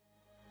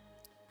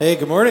Hey,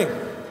 good morning.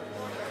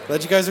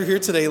 Glad you guys are here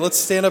today. Let's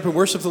stand up and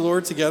worship the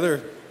Lord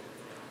together.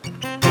 We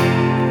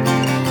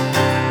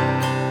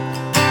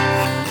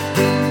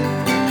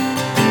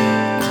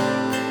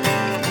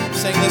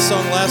sang this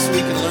song last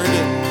week and learned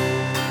it.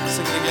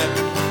 Sing it again.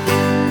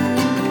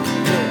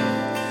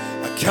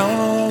 I count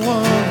on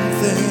one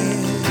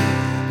thing.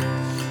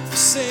 The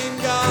same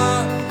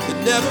God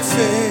that never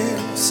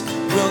fails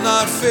will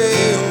not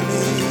fail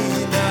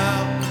me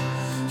now.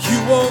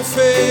 You won't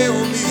fail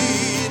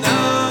me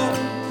now.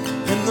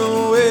 In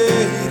the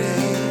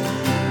waiting,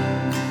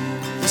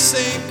 the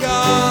same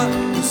God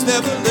who's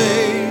never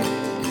late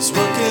is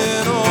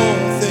working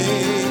all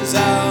things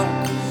out.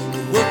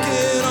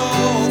 Working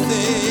all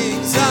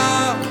things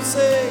out.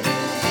 Say,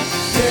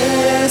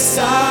 yes,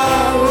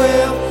 I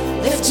will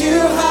lift you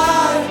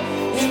high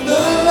in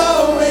the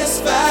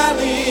lowest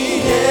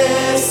valley.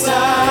 Yes,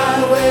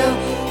 I will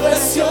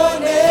bless your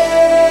name.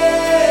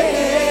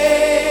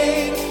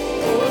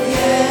 Oh,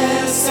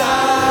 yes,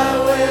 I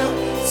will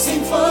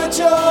sing for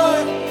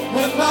joy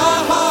when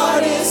my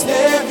heart is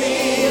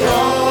heavy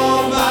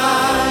all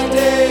my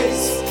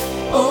days.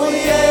 Oh,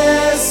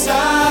 yes,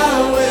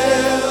 I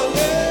will.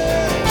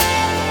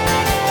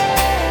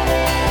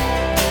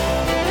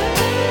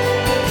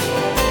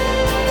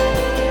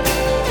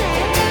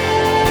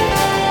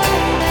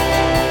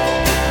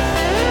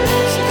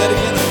 Sing that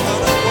again. I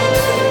count on one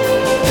thing.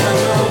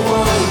 Count on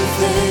one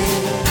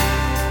thing.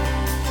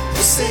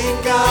 The same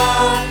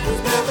God who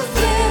never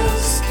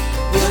fails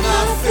will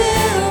not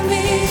fail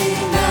me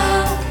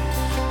now.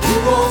 He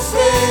won't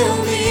fail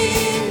me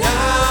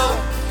now.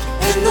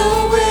 In the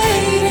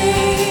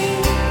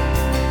waiting,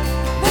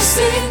 the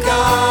same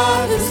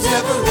God who's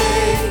never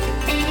late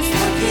is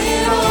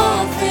working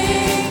all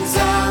things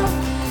out.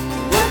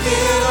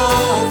 Working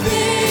all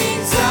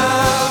things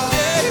out.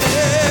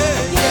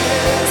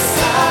 Yes,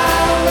 I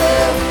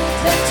will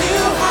lift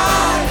you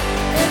high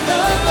in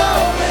the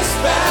lowest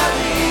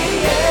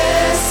valley.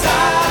 Yes, I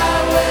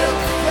will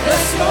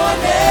bless your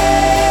name.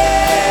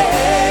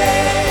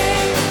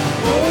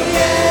 Oh,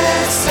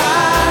 yes, I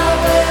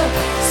will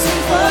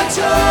sing for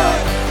joy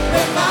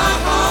when my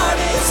heart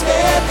is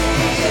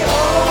heavy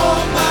all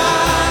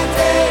my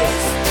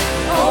days.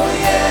 Oh,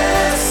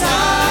 yes, I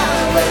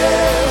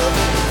will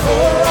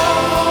for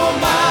all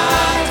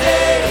my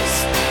days.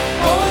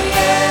 Oh,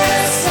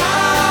 yes, I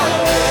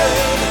will.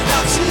 And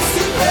I'll choose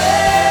to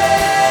praise,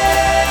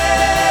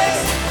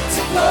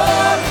 to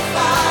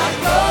glorify,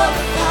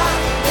 glorify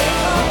the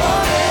name of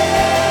our hands.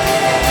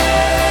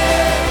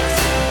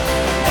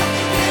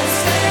 Nothing can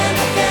stand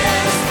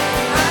against.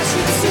 I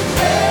choose to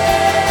praise,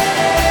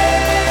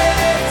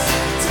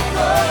 to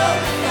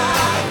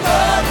glorify,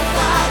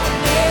 glorify the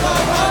name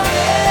of our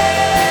hands.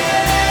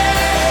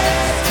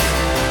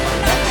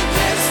 Nothing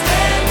can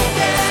stand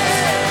against.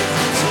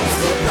 I choose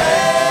to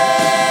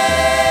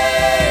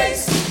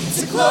praise,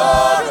 to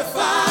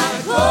glorify,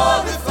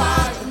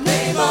 glorify the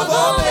name of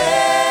our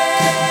hands.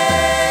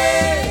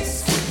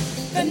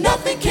 That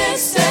nothing can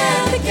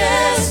stand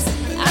against.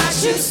 I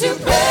choose to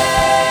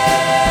praise,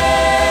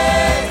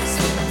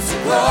 to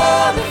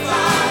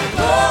glorify,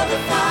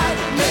 glorify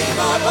the name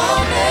of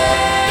our hands.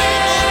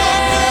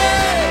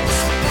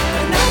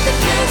 And nothing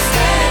can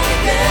stand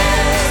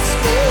against.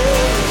 Oh,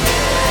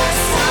 yes,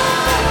 I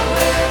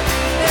will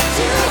lift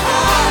you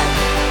high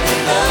in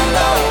the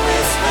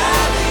lowest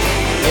valley.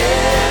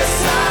 Yes,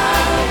 I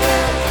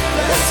will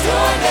bless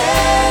your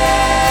name.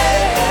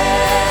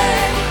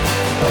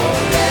 Oh,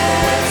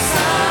 yes,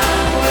 I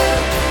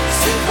will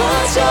sing for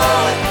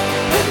joy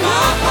when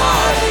my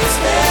heart is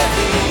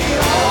heavy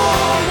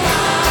all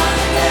my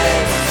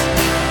days.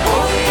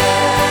 Oh,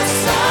 yes,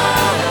 I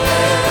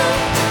will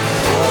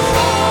for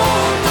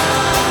all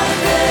my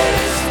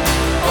days.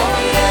 Oh,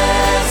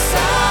 yes,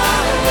 I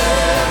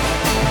will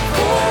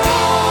for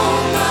all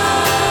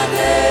my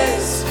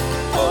days.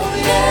 Oh,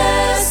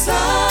 yes, I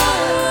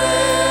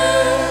will.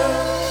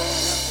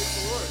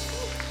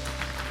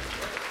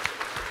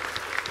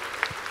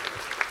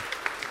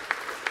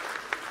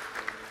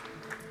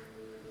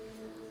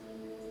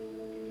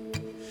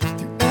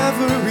 Through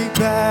every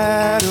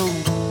battle,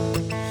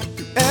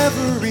 through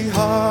every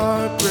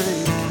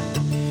heartbreak,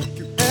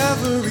 through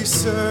every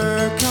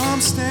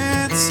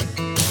circumstance,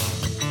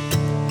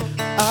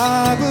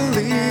 I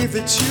believe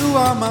that you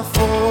are my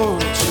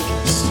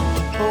fortress.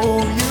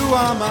 Oh, you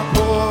are my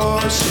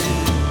portion.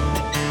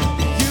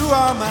 You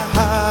are my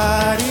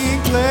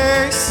hiding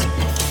place.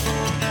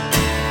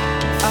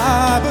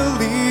 I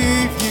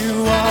believe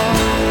you are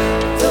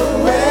the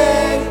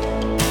way,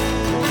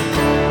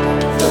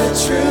 the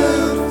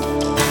truth,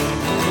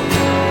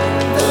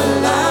 the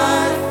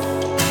life.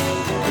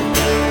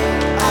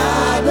 I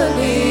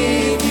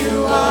believe you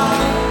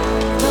are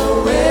the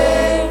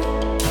way,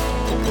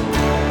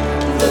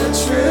 the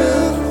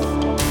truth,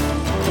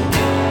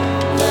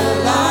 the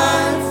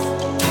life.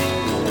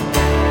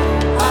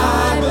 I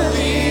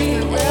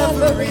believe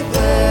through every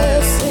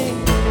blessing,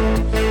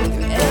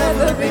 through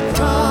every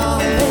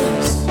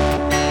promise,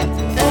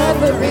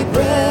 through every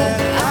breath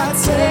I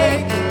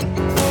take.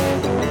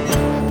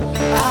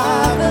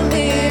 I believe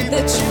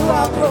you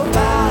are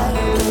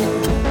provider.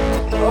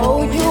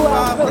 Oh, you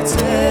are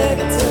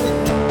protector.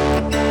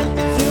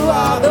 You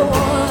are the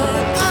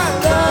one I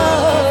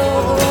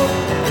love.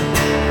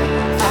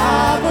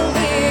 I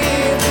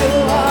believe you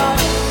are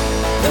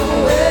the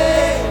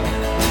way,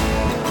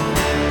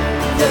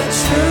 the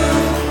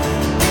truth,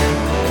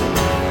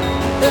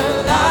 the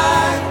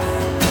life.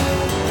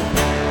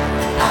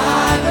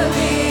 I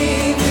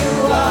believe you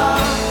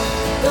are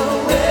the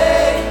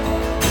way,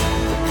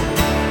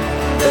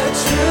 the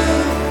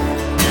truth,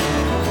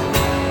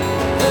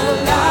 the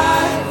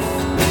life.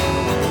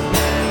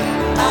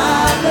 I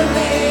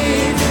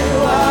believe you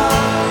are.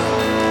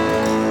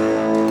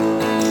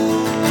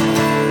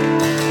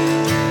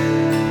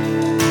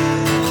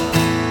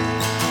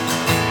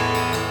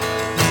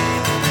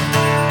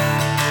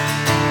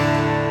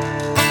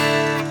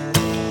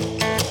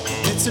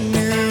 It's a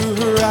new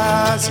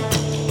horizon,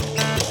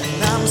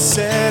 and I'm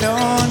set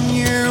on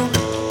you.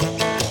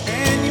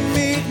 And you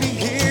meet me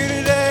here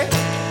today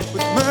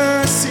with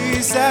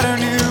mercies that are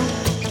new.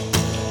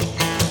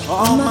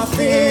 All my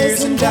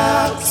fears and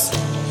doubts,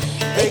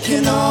 they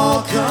can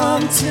all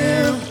come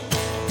true,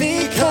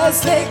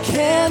 because they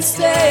can't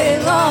stay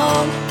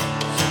long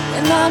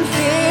when I'm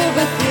here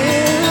with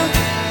you.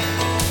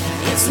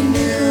 It's a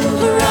new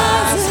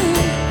horizon,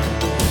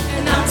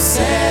 and I'm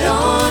set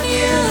on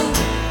you.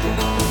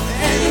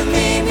 And you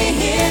meet me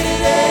here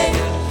today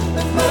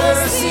with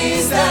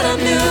mercies that are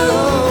new.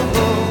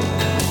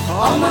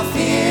 All my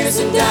fears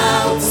and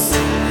doubts,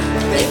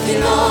 they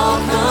can all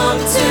come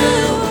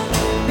true,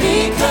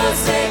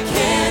 because they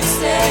can't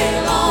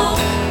stay long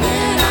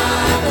when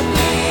I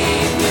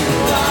believe you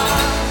are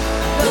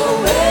the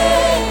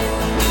way,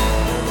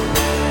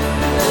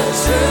 the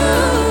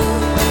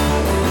truth,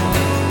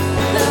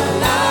 the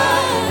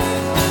life.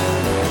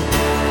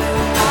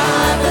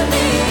 I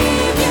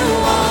believe you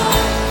are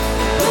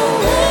the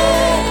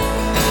way,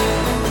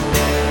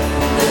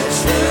 the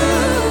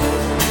truth,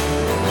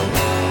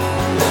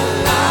 the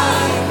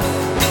life.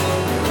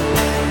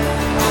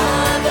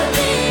 I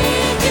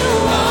believe you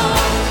are.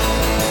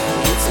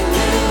 It's a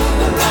new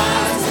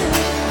horizon,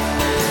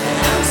 and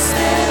I'm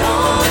set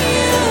on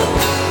you.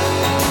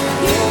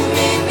 You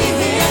meet me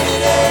here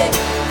today,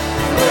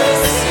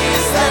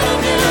 mercies that are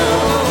new.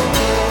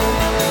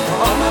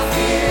 All my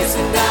fears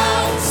and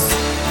doubts,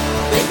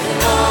 they can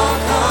all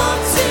come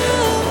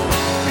true,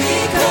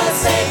 because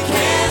they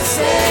can't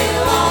stay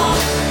long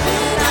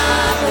when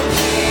I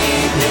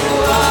believe you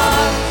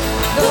are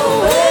the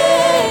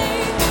way,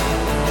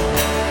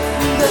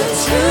 the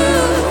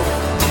truth,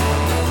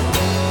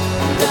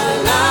 the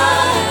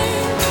light.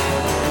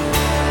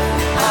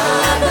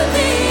 I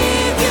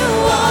believe you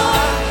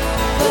are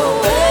the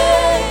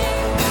way,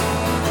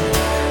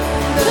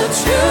 the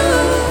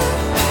truth,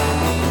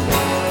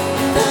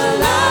 the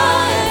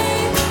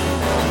light.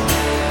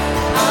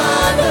 I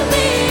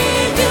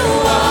believe you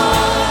are.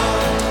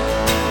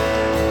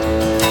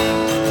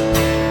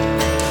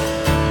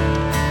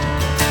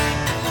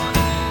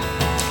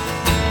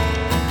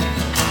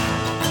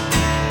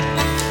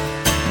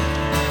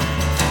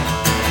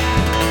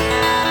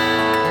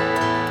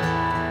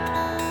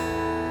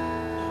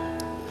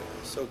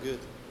 So good.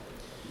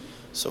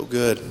 So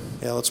good.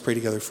 Yeah, let's pray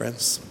together,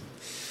 friends.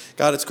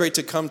 God, it's great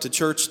to come to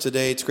church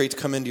today. It's great to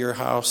come into your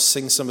house,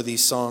 sing some of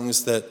these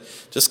songs that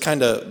just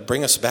kind of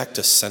bring us back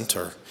to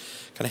center,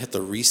 kind of hit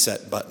the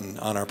reset button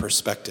on our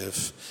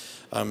perspective.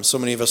 So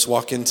many of us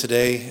walk in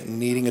today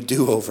needing a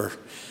do-over.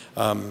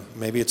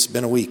 Maybe it's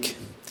been a week.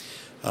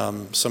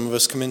 Some of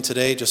us come in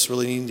today just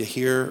really needing to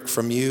hear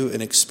from you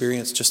and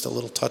experience just a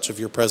little touch of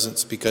your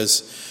presence,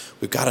 because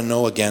we've got to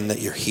know again that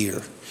you're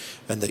here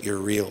and that you're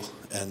real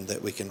and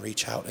that we can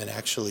reach out and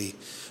actually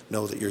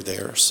know that you're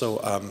there. So,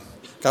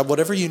 God,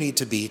 whatever you need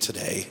to be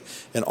today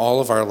in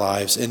all of our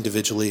lives,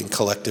 individually and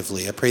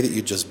collectively, I pray that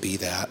you just be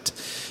that.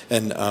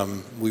 And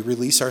we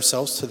release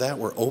ourselves to that.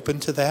 We're open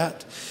to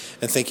that.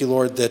 And thank you,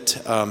 Lord, that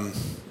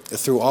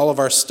through all of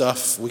our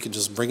stuff, we can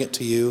just bring it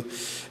to you,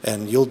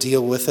 and you'll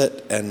deal with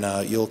it,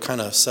 and you'll kind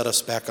of set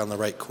us back on the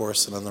right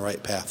course and on the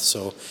right path.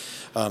 So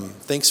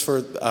thanks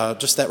for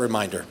just that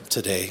reminder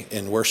today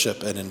in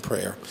worship and in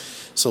prayer.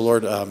 So,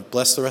 Lord,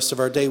 bless the rest of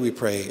our day, we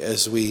pray,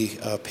 as we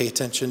pay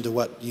attention to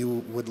what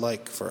you would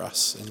like for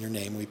us. In your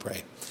name we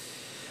pray.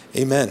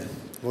 Amen.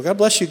 Well, God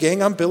bless you,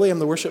 gang. I'm Billy. I'm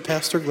the worship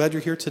pastor. Glad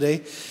you're here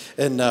today.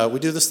 And we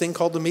do this thing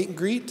called the meet and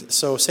greet.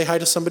 So say hi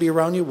to somebody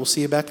around you. We'll see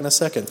you back in a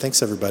second.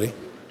 Thanks, everybody.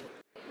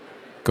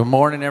 Good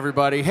morning,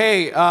 everybody.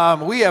 Hey,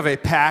 we have a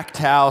packed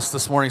house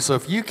this morning, so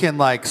if you can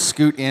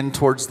scoot in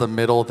towards the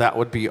middle, that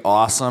would be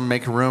awesome.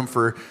 Make room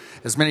for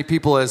as many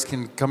people as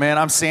can come in.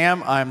 I'm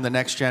Sam. I'm the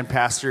Next Gen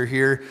pastor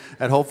here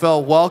at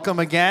Hopeville. Welcome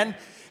again.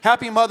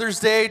 Happy Mother's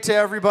Day to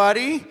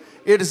everybody.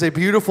 It is a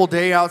beautiful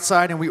day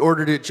outside, and we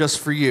ordered it just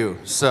for you.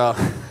 So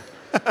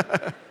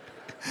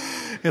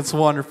it's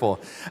wonderful.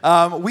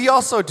 We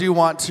also do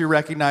want to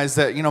recognize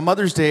that,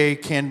 Mother's Day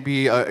can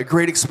be a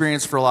great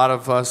experience for a lot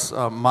of us,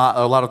 a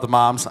lot of the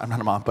moms. I'm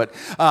not a mom, but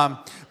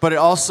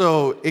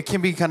it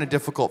can be kind of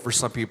difficult for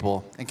some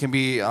people. It can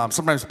be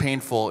sometimes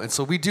painful. And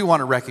so we do want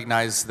to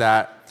recognize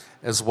that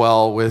as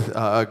well with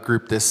a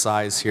group this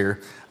size here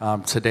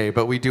today.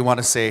 But we do want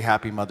to say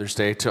Happy Mother's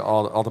Day to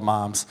all the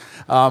moms.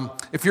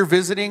 If you're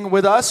visiting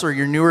with us or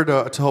you're newer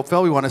to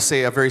Hopevale, we want to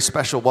say a very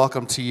special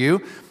welcome to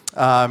you.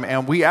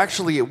 And we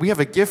have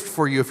a gift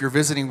for you if you're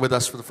visiting with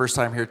us for the first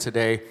time here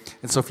today.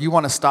 And so if you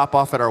want to stop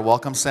off at our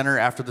Welcome Center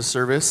after the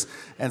service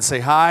and say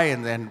hi,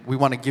 and then we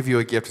want to give you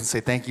a gift and say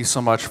thank you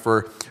so much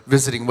for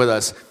visiting with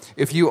us.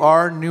 If you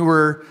are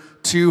newer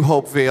to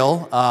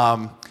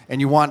Hopevale, and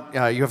you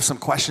have some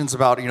questions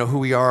about who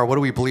we are, what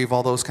do we believe,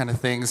 all those kind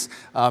of things.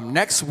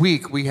 Next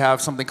week we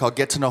have something called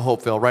Get to Know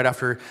Hopevale. Right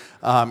after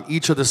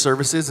each of the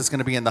services, it's going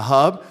to be in the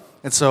hub,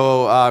 and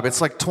so it's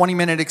like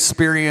 20-minute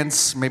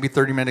experience, maybe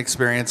 30-minute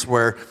experience,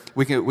 where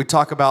we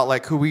talk about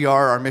like who we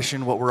are, our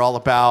mission, what we're all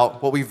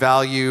about, what we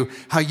value,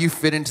 how you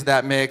fit into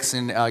that mix,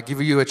 and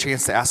give you a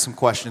chance to ask some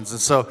questions. And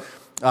so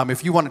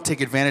if you want to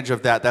take advantage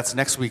of that, that's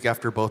next week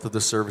after both of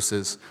the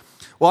services.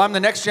 Well, I'm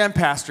the next gen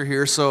pastor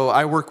here, so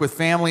I work with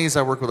families,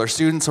 I work with our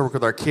students, I work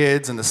with our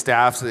kids, and the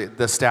staff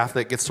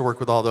that gets to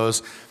work with all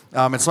those.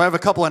 And so I have a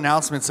couple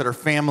announcements that are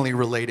family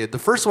related. The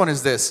first one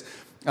is this.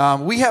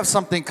 We have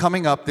something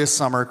coming up this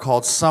summer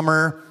called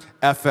Summer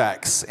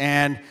FX.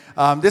 And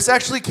this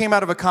actually came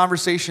out of a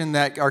conversation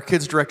that our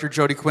kids director,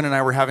 Jody Quinn, and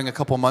I were having a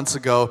couple months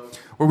ago,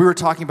 where we were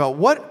talking about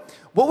what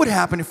would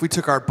happen if we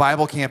took our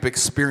Bible camp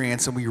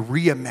experience and we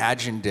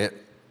reimagined it,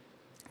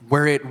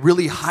 where it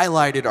really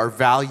highlighted our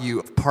value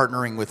of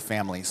partnering with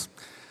families.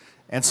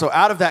 And so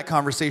out of that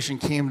conversation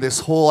came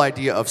this whole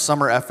idea of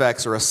Summer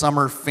FX, or a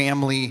summer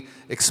family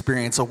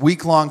experience, a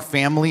week-long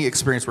family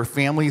experience where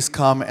families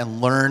come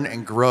and learn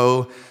and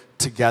grow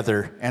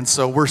together. And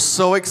so we're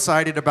so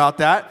excited about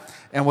that.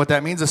 And what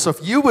that means is, so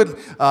if you would,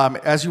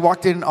 as you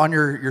walked in on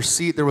your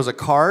seat, there was a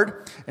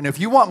card. And if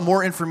you want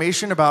more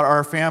information about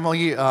our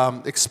family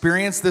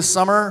experience this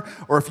summer,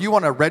 or if you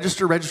want to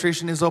register,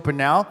 registration is open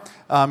now.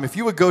 If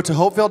you would go to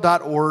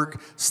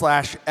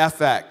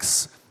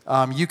hopevale.org/FX,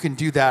 you can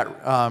do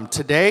that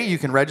today. You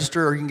can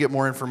register, or you can get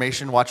more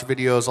information, watch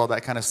videos, all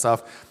that kind of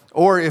stuff.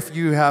 Or if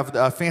you have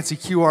a fancy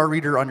QR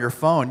reader on your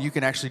phone, you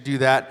can actually do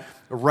that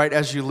right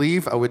as you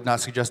leave. I would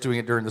not suggest doing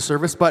it during the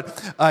service,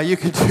 but you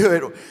can do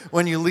it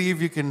when you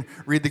leave. You can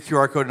read the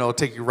QR code, and it'll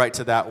take you right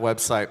to that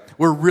website.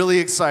 We're really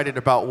excited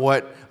about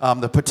what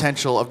the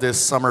potential of this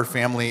summer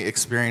family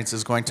experience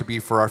is going to be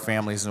for our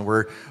families, and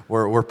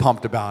we're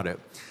pumped about it.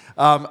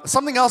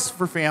 Something else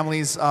for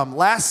families.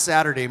 Last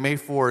Saturday, May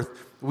 4th,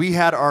 we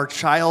had our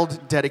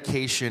child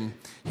dedication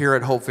here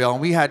at Hopevale,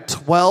 and we had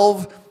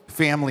 12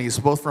 families,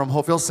 both from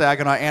Hopevale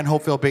Saginaw and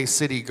Hopevale Bay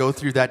City, go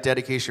through that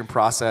dedication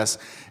process.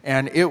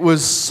 And it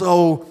was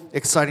so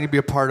exciting to be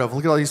a part of.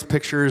 Look at all these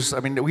pictures.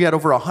 I mean, we had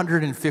over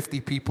 150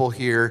 people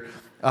here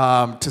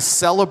to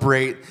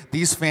celebrate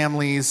these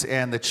families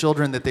and the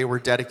children that they were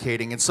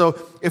dedicating. And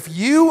so if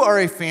you are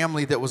a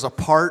family that was a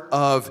part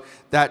of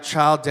that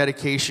child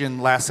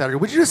dedication last Saturday,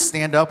 would you just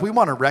stand up? We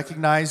want to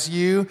recognize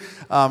you,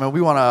 and we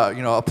want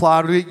to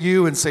applaud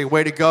you and say,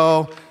 way to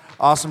go,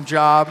 awesome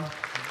job.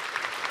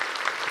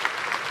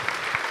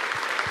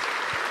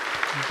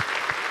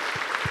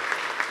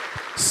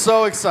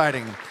 So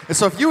exciting. And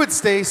so if you would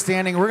stay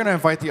standing, we're going to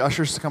invite the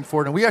ushers to come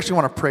forward. And we actually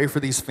want to pray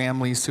for these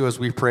families, too, as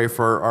we pray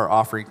for our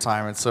offering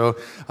time. And so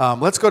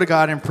let's go to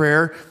God in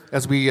prayer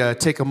as we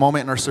take a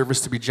moment in our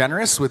service to be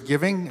generous with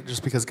giving.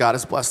 Just because God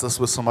has blessed us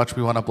with so much,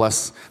 we want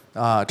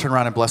to turn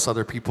around and bless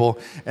other people.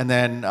 And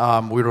then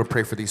we want to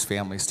pray for these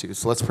families, too.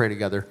 So let's pray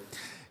together.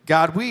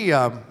 God, we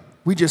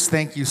just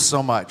thank you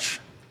so much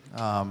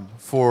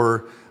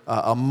for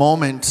a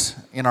moment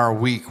in our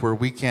week where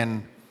we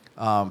can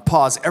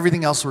pause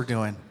everything else we're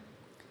doing,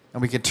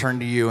 and we can turn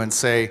to you and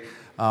say,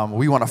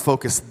 we want to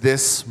focus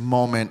this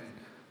moment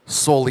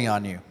solely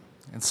on you.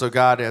 And so,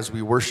 God, as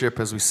we worship,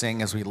 as we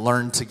sing, as we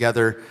learn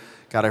together,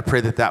 God, I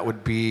pray that that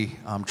would be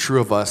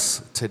true of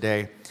us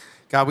today.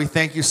 God, we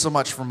thank you so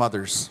much for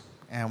mothers,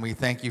 and we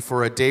thank you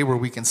for a day where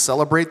we can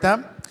celebrate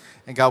them.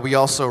 And God, we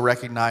also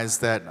recognize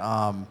that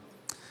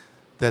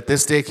that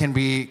this day can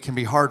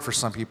be hard for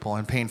some people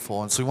and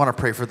painful, and so we want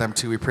to pray for them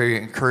too. We pray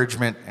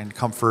encouragement and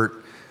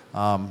comfort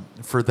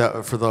for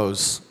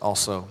those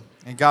also.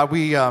 And God,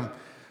 we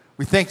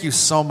thank you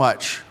so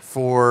much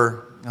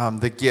for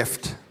the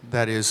gift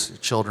that is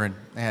children,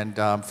 and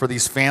for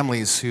these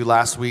families who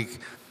last week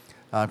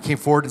came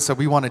forward and said,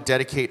 we want to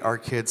dedicate our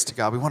kids to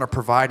God. We want to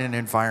provide an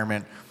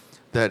environment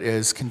that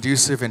is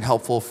conducive and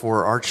helpful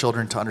for our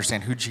children to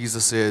understand who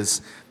Jesus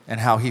is and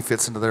how he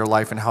fits into their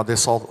life and how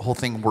this whole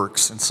thing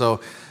works. And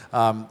so,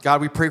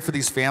 God, we pray for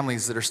these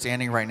families that are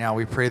standing right now.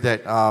 We pray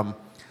that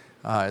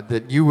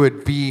that you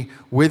would be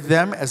with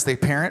them as they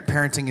parent.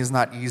 Parenting is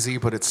not easy,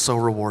 but it's so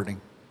rewarding.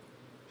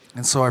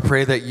 And so I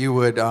pray that you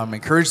would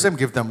encourage them,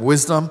 give them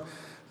wisdom,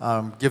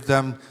 give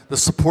them the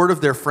support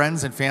of their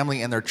friends and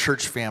family and their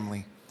church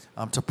family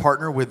to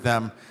partner with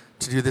them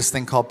to do this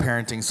thing called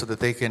parenting so that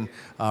they can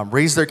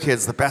raise their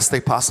kids the best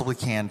they possibly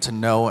can to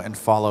know and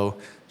follow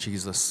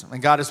Jesus.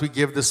 And God, as we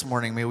give this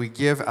morning, may we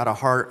give out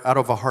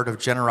of a heart of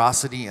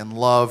generosity and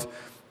love,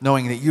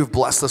 knowing that you've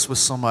blessed us with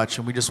so much,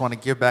 and we just want to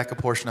give back a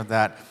portion of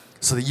that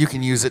so that you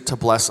can use it to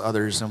bless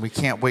others. And we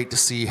can't wait to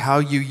see how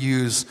you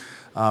use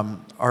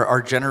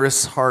our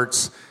generous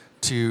hearts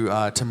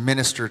to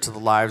minister to the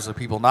lives of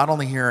people, not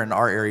only here in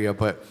our area,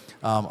 but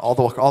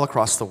all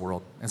across the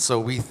world. And so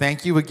we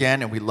thank you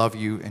again, and we love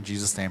you in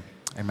Jesus' name.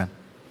 Amen.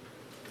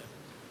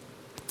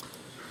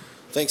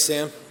 Thanks,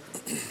 Sam.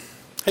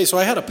 Hey, so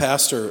I had a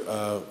pastor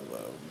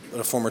at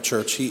a former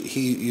church.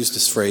 He used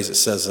this phrase. It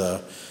says,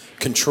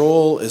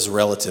 control is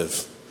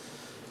relative.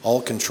 All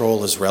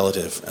control is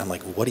relative. I'm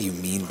like, what do you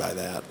mean by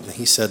that? And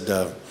he said,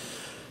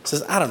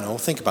 I don't know.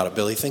 Think about it,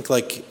 Billy. Think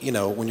like,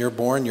 when you're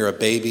born, you're a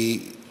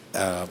baby.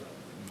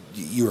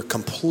 You are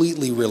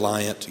completely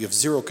reliant. You have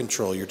zero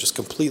control. You're just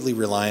completely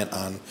reliant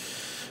on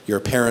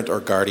your parent or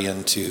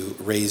guardian to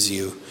raise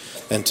you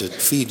and to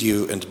feed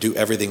you and to do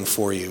everything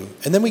for you.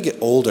 And then we get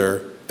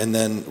older, and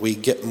then we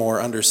get more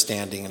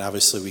understanding, and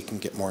obviously we can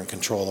get more in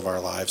control of our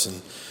lives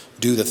and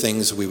do the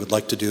things we would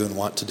like to do and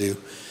want to do.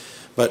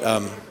 But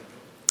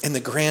in the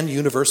grand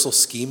universal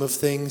scheme of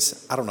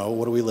things, I don't know,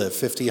 what do we live,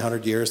 50,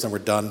 100 years, then we're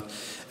done.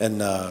 And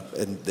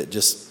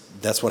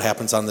that's what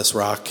happens on this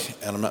rock.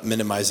 And I'm not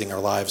minimizing our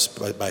lives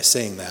by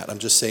saying that. I'm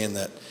just saying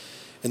that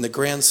in the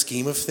grand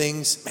scheme of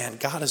things, man,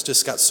 God has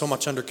just got so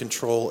much under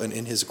control and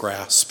in his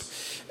grasp.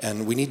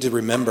 And we need to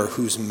remember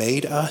who's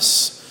made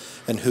us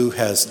and who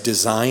has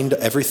designed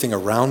everything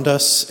around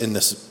us in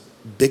this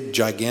big,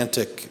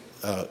 gigantic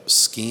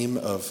scheme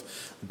of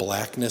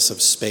blackness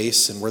of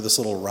space. And we're this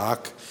little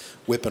rock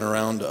whipping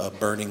around a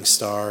burning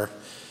star.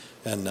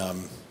 And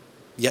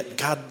yet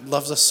God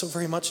loves us so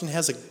very much and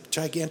has a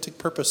gigantic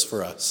purpose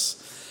for us.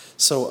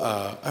 So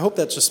I hope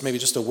that's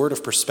just a word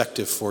of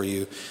perspective for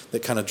you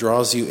that kind of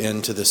draws you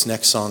into this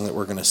next song that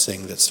we're going to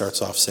sing, that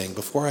starts off saying,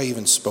 before I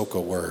even spoke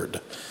a word,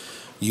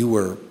 you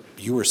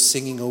were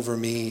singing over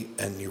me,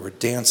 and you were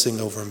dancing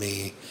over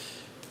me,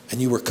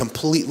 and you were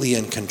completely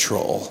in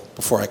control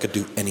before I could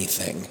do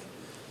anything.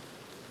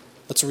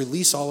 Let's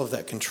release all of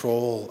that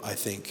control, I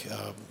think.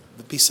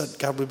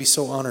 God would be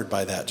so honored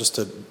by that, just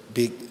to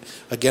be,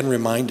 again,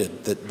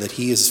 reminded that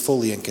he is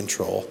fully in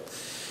control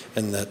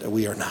and that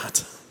we are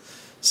not.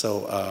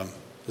 So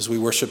as we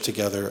worship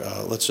together,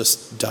 let's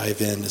just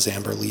dive in as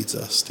Amber leads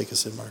us. Take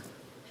us in, Mark.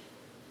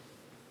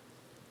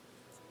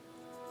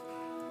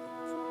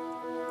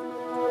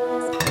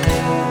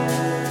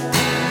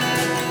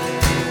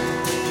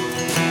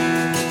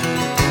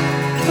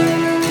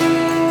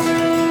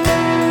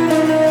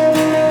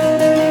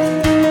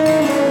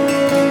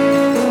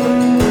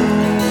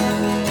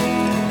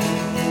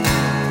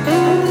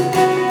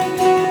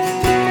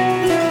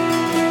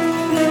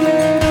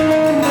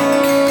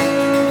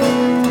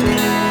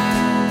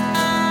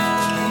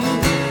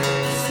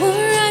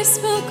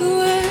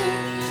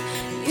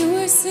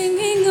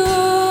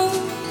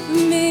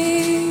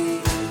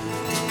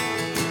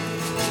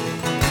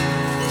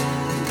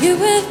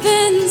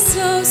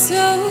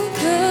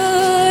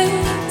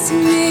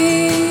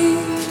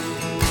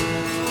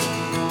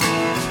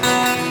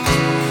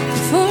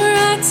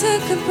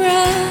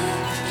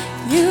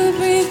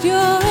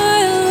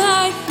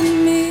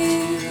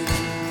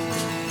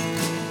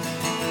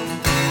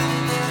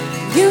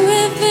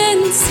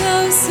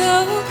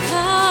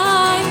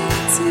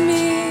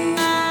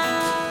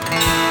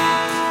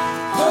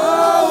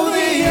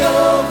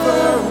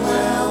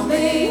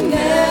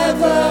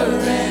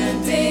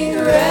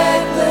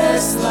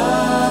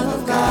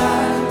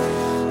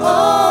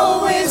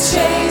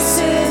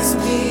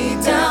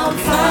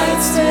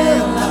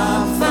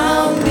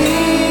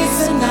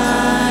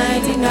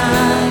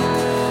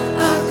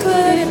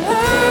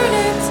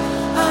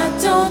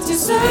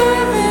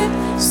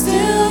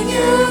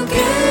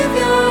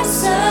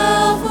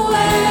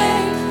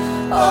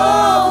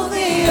 Oh,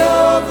 the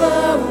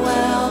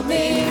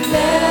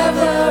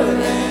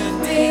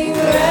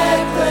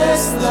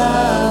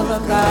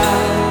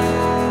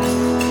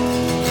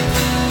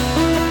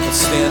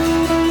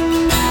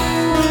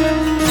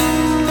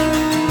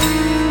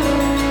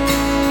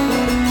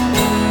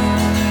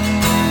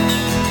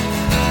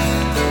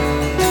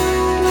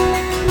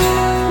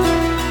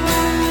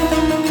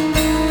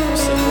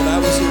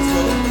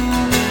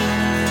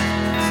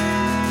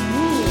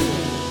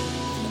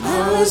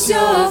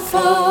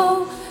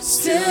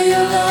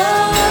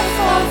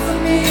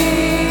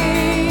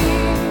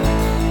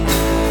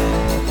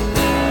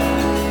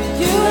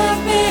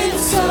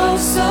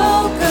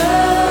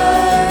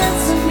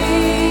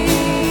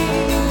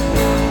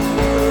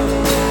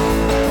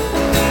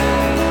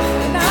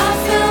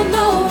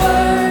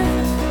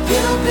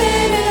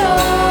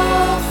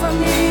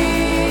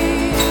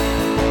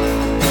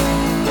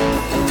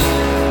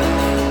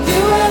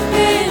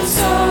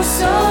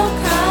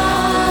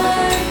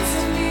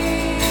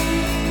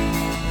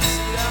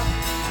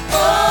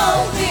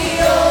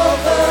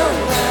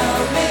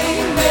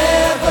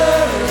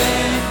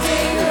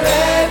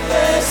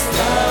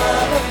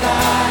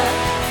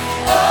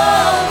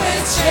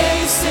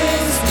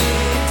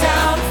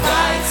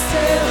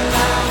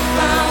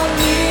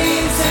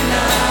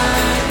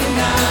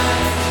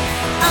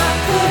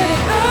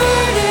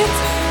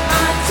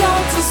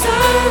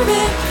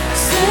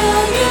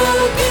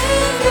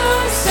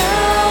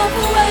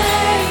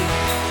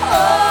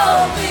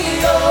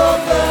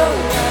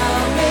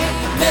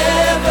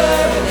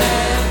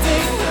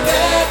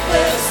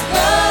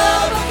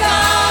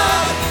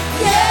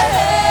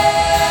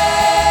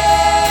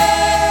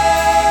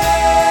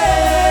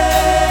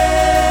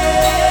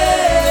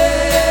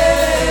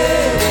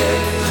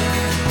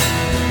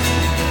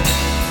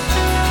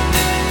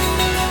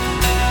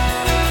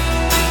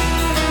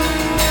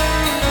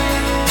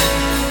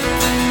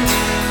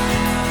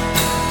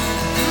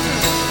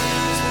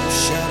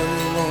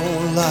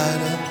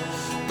light up,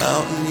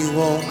 mountain you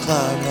won't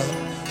climb up,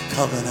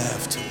 coming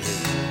after me.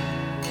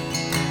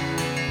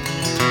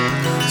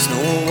 There's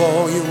no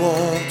wall you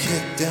won't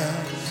kick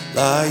down,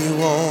 lie you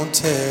won't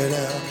tear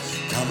down,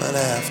 coming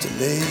after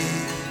me.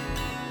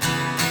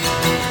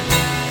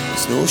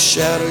 There's no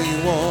shadow you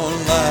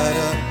won't light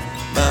up,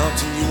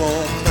 mountain you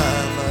won't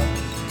climb up,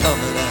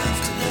 coming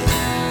after me.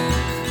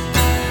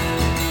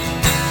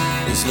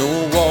 There's no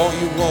wall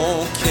you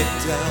won't kick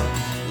down,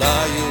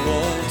 lie you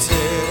won't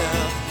tear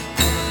down,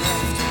 coming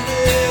after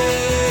me.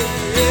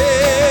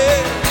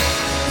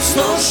 There's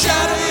no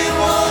shadow you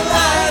won't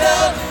light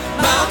up,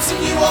 mountain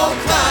you won't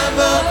climb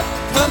up,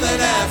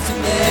 coming after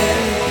me.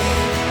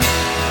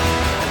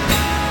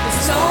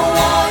 There's no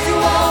wall you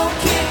won't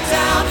kick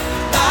down,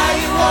 lie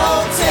you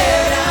won't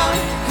tear down,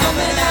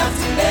 coming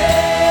after me.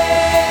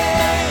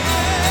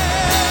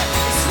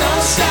 There's no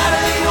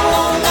shadow you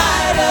won't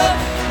light up,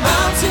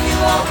 mountain you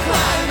won't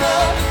climb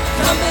up,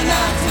 coming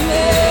after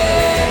me.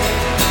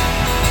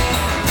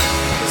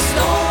 There's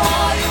no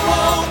wall you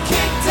won't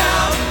kick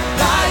down,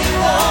 lie you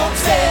won't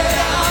tear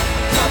down,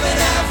 coming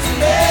after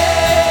me.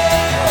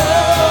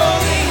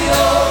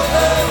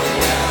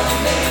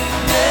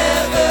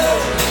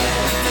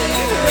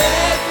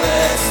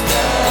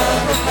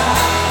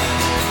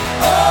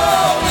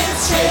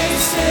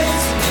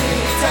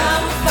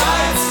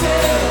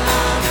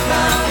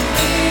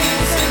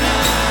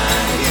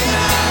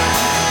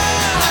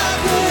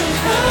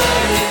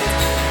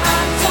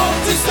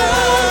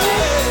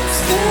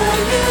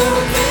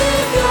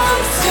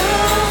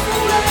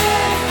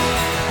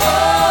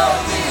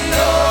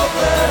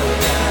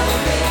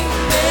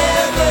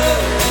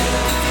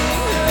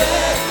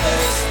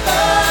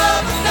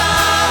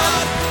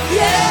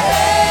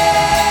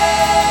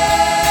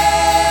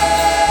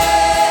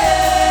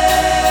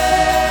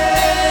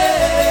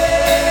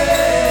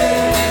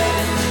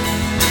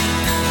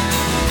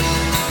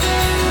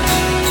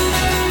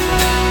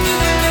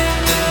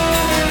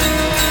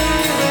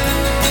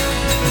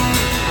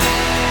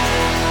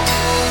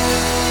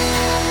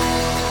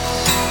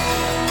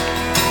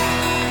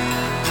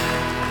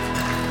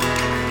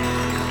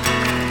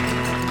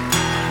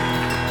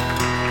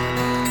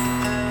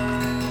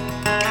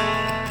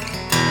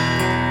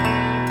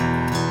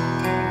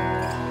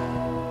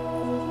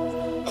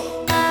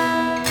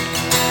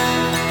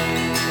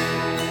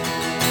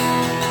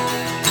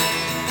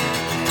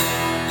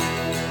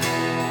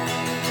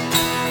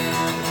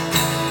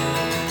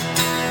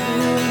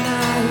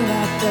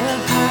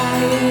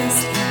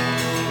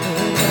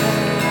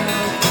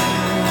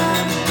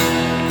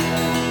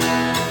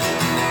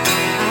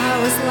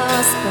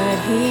 But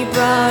he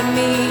brought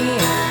me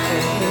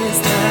with his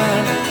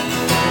love,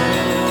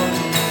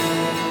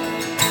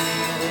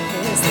 with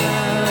his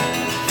love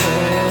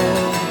for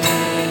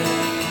me.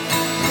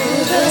 Who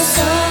the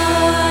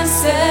sun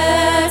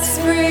sets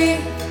free,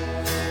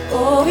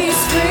 oh,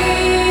 he's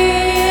free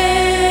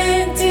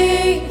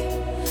indeed.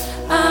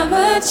 I'm a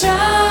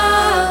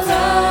child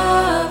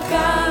of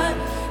God,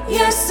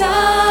 yes I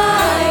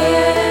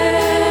am.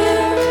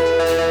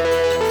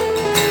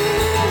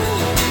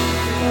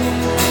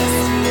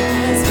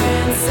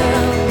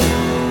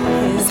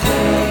 His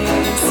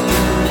grace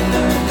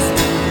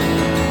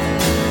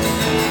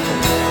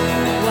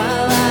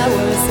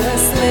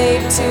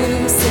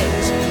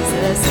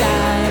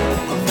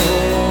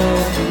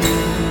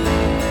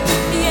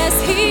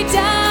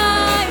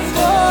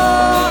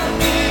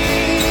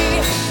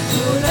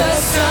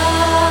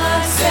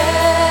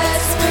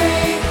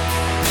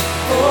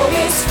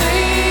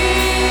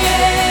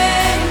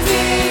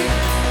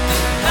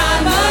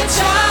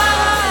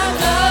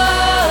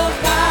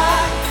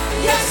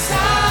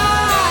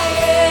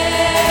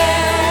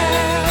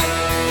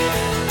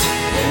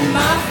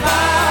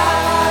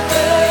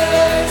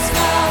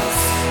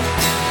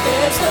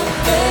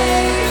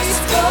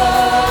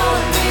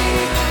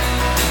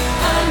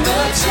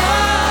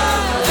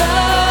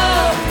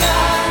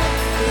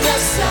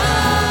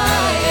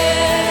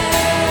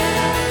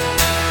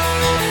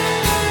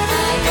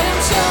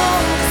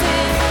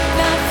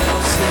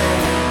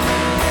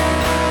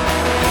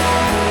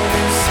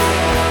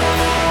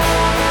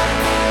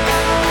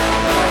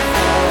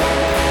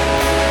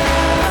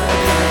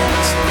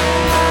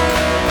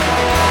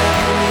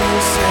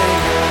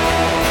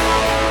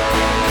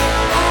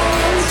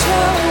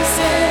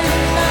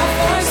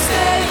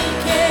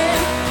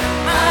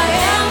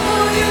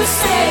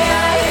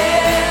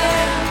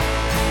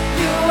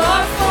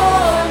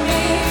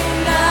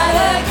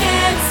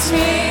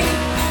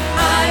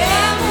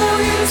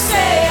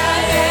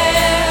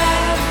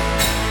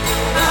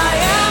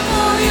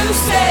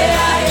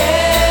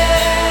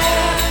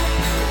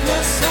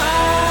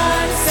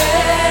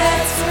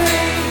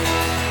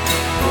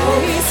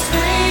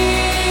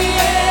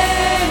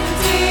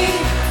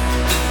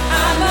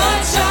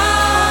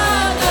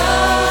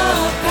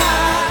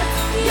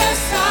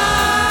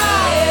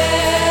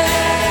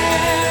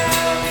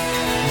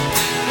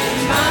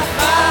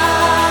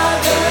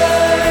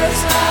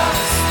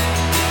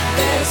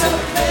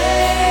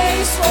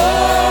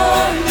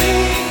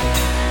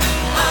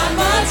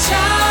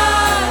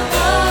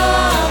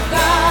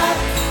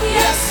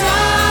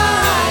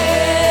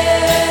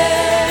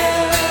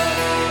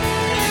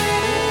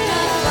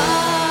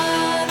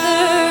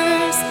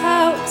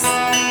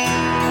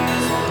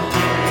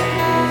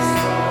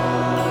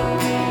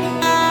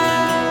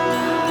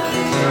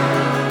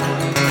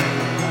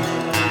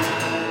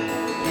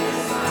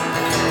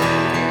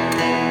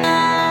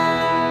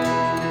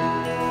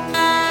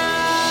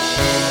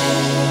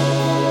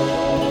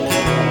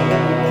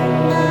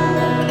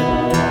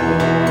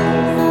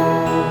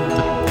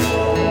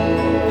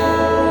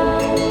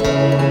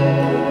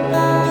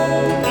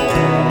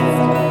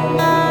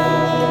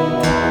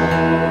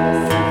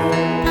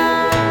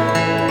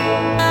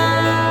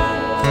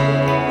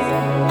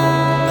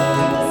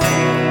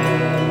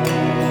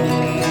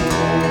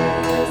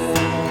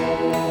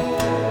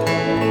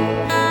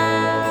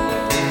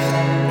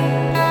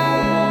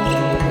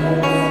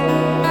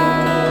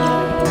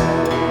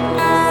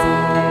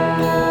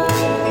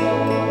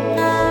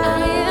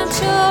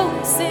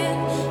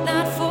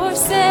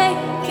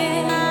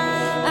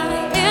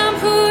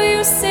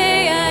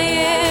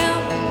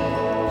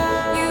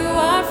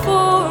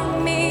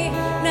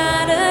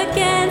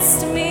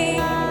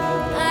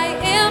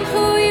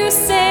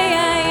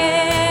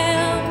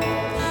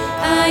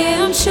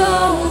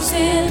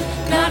chosen,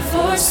 not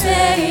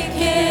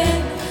forsaken.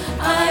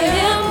 I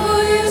am who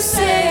you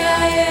say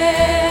I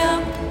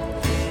am.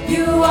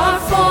 You are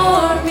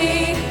for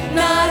me,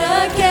 not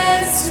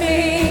against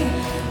me.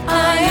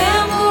 I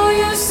am who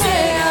you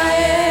say I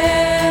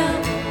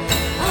am.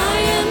 I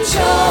am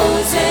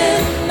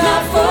chosen,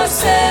 not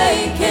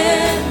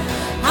forsaken.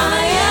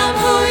 I am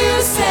who you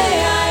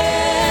say I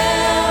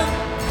am.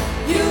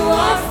 You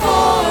are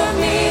for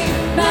me,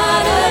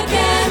 not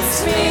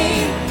against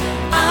me.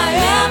 I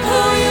am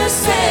who you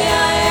say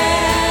I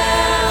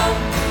am.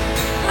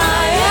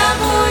 I am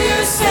who you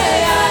say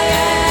I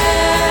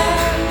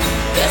am.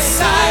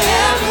 Yes, I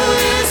am who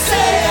you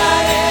say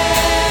I am.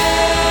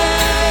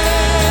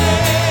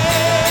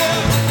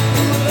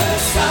 Who the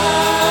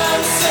Son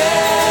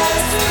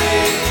sets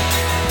free,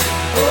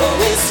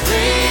 oh, is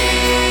free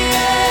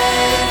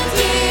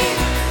indeed.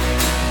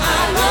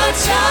 I'm a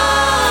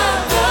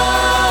child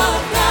of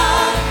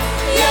God.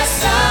 Yes,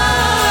 I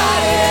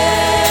am.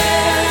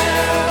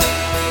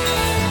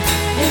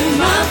 In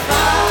my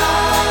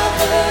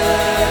Father's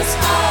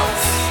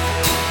house,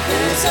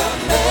 there's a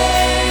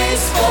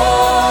place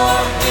for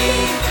me.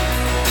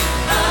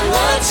 I'm a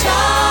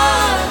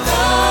child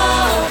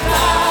of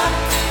God.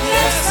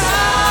 Yes, I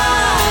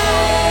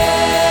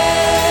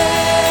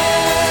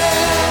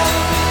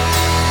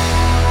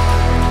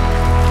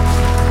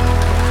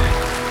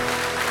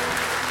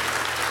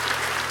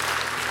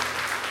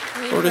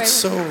am. Lord, it's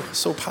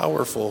so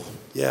powerful.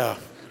 Yeah.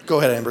 Go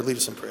ahead, Amber. Lead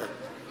us in prayer.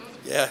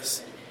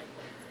 Yes.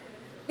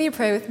 Will you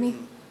pray with me?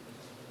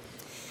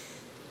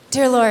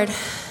 Dear Lord,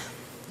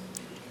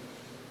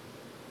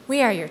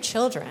 we are your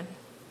children.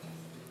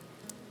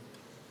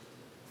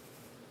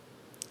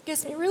 It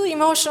gets me really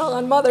emotional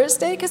on Mother's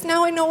Day because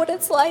now I know what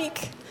it's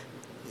like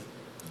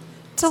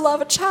to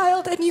love a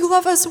child, and you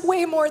love us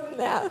way more than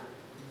that.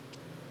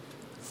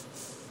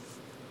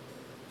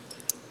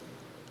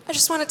 I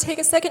just want to take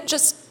a second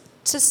just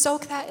to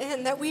soak that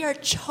in, that we are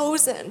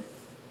chosen.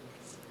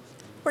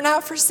 We're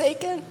not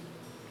forsaken.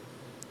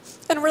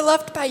 And we're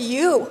loved by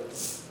you.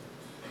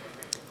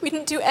 We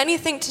didn't do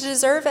anything to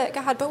deserve it,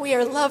 God, but we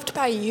are loved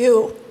by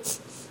you.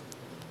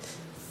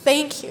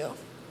 Thank you.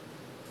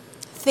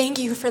 Thank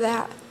you for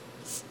that.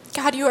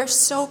 God, you are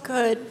so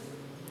good,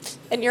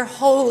 and you're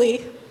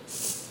holy.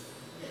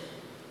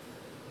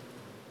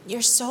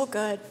 You're so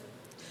good.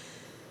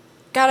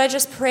 God, I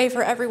just pray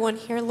for everyone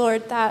here,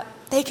 Lord, that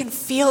they can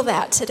feel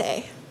that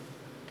today.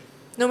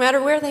 No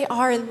matter where they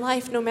are in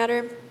life, no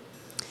matter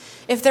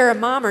if they're a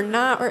mom or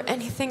not or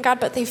anything, God,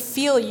 but they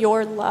feel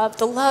your love,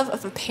 the love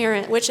of a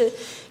parent, which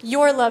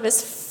your love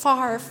is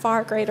far,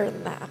 far greater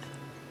than that.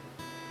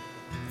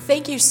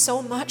 Thank you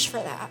so much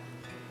for that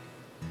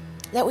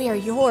we are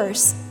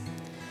yours,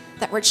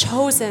 that we're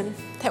chosen,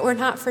 that we're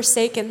not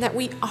forsaken, that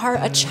we are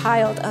a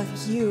child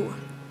of you.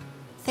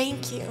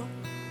 Thank you.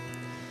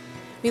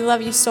 We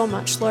love you so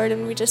much, Lord,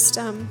 and we just,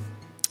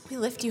 we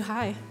lift you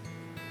high.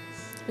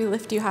 We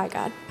lift you high,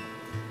 God.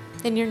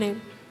 In your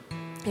name,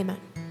 amen.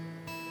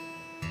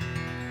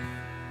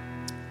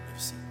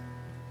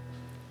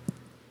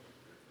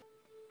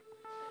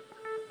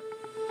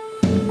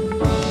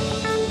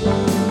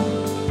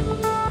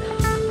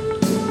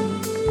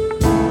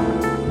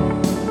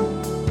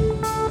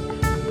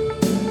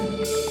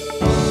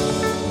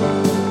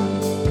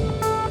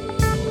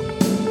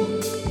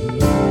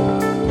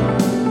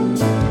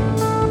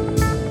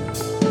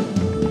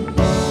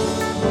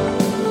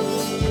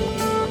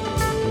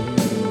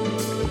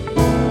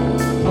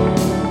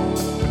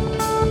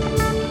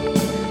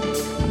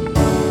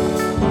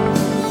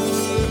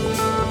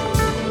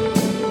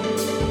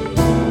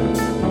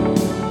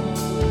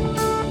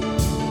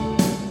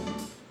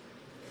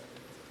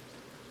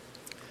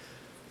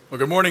 Well,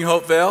 good morning,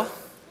 Hopevale.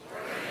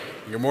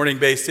 Good morning,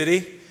 Bay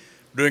City.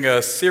 We're doing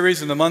a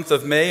series in the month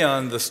of May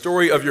on the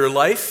story of your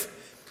life.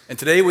 And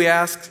today we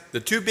ask the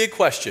two big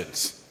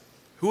questions.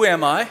 Who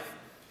am I?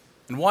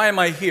 And why am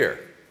I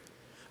here?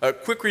 A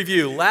quick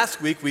review. Last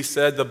week we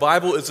said the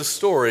Bible is a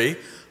story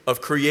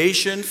of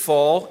creation,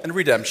 fall, and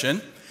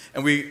redemption.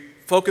 And we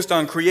focused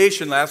on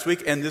creation last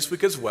week and this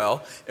week as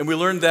well. And we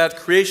learned that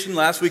creation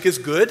last week is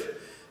good.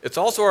 It's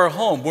also our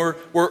home. We're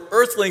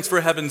earthlings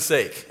for heaven's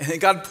sake.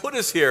 And God put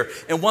us here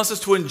and wants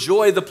us to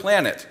enjoy the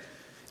planet.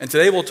 And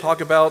today we'll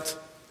talk about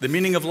the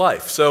meaning of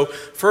life. So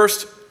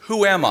first,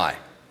 who am I?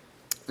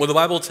 Well, the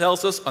Bible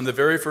tells us on the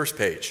very first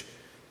page,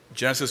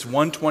 Genesis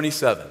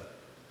 1:27.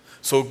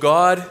 So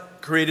God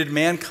created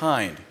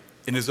mankind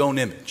in his own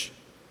image.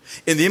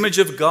 In the image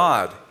of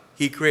God,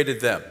 he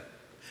created them.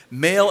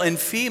 Male and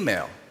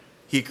female,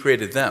 he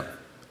created them.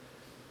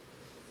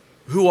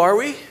 Who are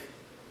we?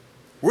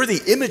 We're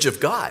the image of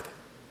God.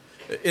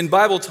 In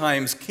Bible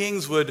times,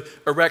 kings would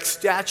erect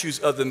statues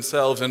of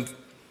themselves on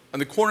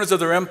the corners of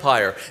their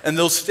empire, and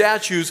those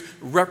statues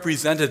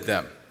represented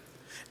them.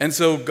 And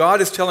so God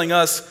is telling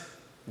us,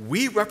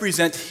 we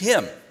represent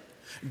him.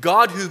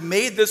 God, who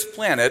made this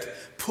planet,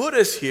 put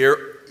us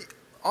here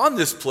on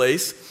this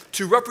place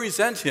to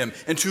represent him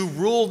and to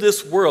rule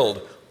this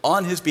world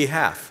on his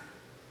behalf.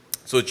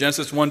 So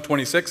Genesis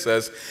 1:26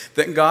 says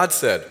that God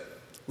said,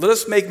 Let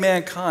us make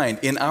mankind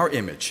in our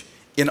image,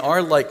 in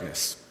our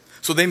likeness,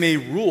 so they may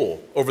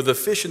rule over the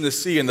fish in the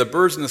sea and the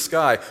birds in the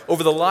sky,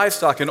 over the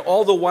livestock and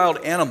all the wild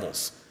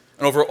animals,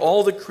 and over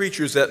all the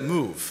creatures that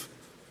move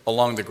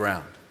along the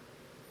ground.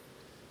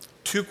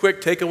 2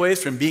 quick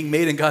takeaways from being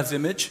made in God's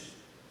image.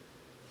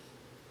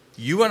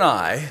 You and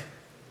I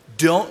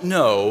don't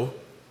know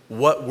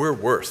what we're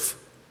worth.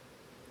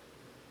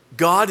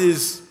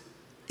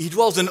 He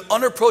dwells in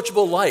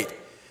unapproachable light.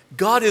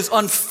 God is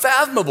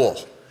unfathomable.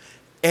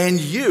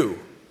 And you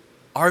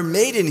are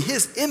made in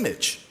his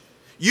image.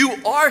 You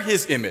are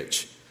his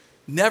image.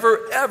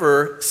 Never,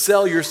 ever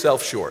sell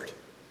yourself short.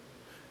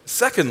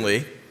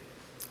 Secondly,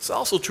 it's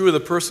also true of the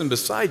person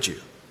beside you.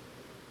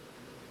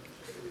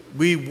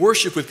 We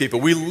worship with people.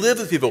 We live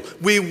with people.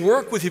 We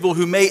work with people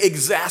who may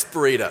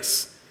exasperate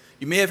us.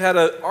 You may have had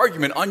an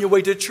argument on your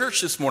way to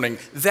church this morning.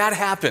 That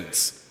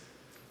happens.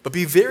 But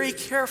be very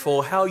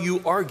careful how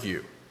you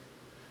argue.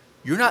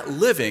 You're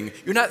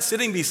not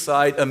sitting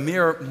beside a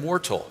mere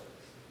mortal.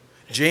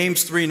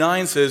 James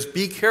 3:9 says,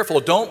 be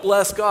careful, don't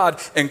bless God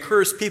and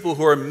curse people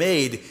who are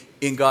made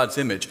in God's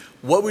image.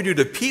 What we do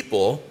to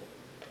people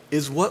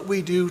is what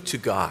we do to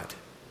God.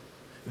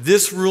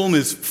 This room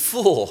is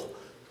full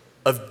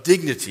of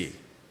dignity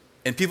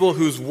and people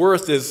whose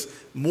worth is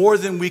more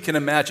than we can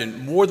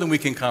imagine, more than we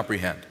can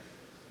comprehend.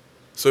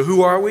 So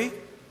who are we?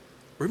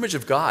 We're image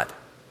of God.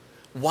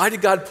 Why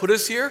did God put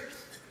us here?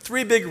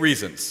 3 big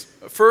reasons.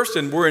 First,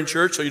 and we're in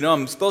church, so you know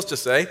I'm supposed to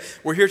say,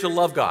 we're here to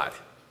love God.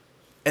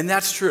 And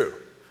that's true.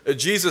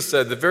 Jesus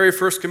said the very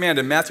first command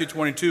in Matthew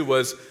 22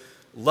 was,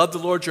 love the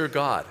Lord your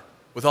God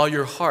with all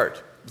your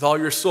heart, with all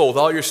your soul, with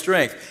all your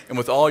strength, and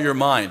with all your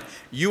mind.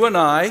 You and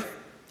I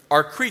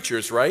are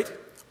creatures, right?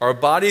 Our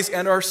bodies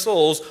and our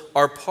souls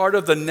are part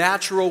of the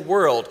natural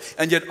world.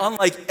 And yet,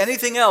 unlike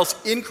anything else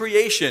in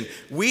creation,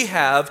 we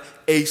have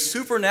a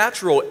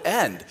supernatural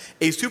end,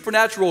 a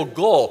supernatural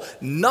goal.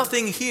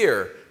 Nothing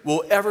here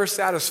will ever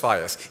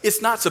satisfy us.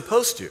 It's not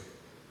supposed to.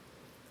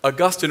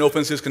 Augustine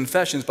opens his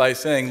Confessions by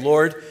saying,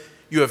 Lord,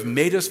 you have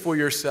made us for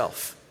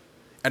yourself,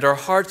 and our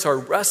hearts are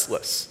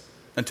restless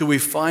until we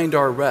find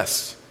our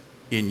rest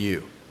in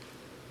you.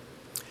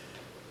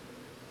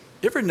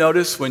 You ever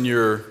notice when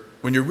you're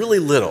really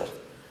little,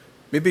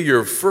 maybe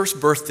your first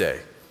birthday,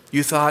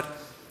 you thought,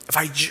 if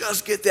I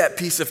just get that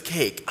piece of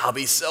cake, I'll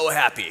be so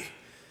happy.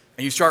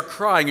 And you start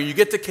crying, and you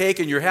get the cake,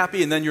 and you're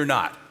happy, and then you're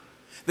not.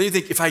 Then you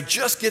think, if I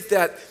just get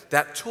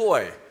that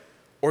toy,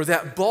 or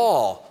that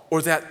ball,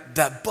 or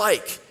that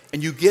bike,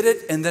 and you get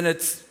it, and then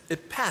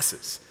it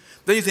passes.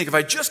 Then you think, if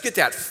I just get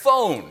that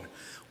phone,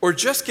 or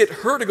just get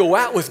her to go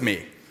out with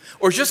me,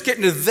 or just get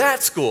into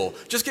that school,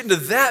 just get into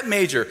that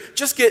major,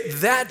 just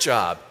get that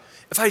job,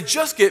 if I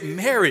just get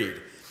married,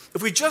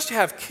 if we just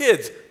have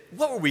kids,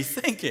 what were we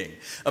thinking?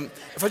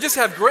 If I just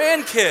have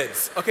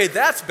grandkids, okay,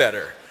 that's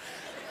better.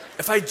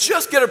 If I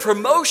just get a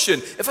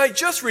promotion, if I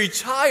just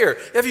retire,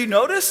 have you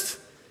noticed?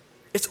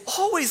 It's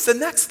always the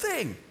next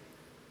thing.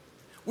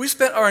 We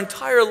spent our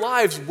entire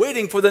lives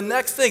waiting for the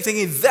next thing,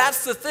 thinking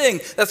that's the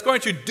thing that's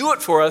going to do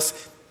it for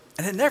us,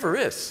 and it never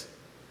is.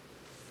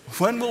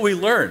 When will we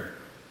learn?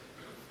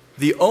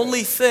 The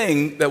only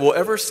thing that will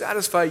ever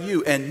satisfy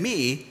you and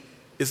me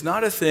is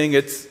not a thing,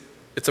 it's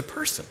a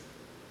person.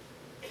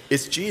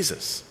 It's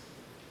Jesus.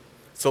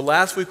 So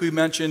last week we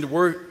mentioned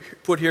we're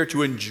put here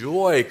to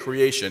enjoy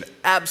creation,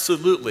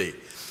 absolutely.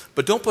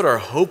 But don't put our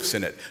hopes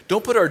in it.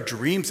 Don't put our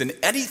dreams in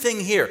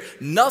anything here.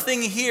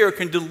 Nothing here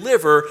can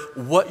deliver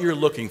what you're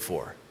looking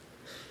for.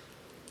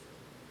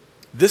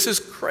 This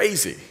is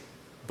crazy,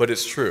 but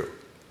it's true.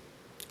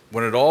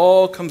 When it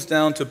all comes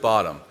down to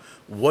bottom,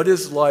 what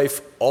is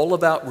life all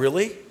about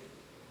really?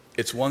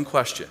 It's one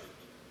question.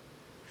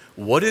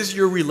 What is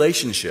your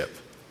relationship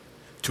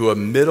to a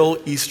Middle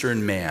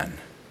Eastern man?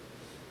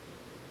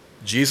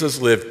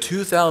 Jesus lived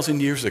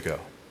 2,000 years ago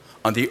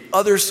on the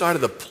other side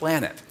of the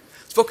planet.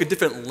 Spoke a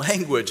different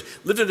language,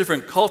 lived in a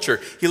different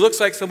culture. He looks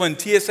like someone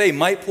TSA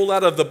might pull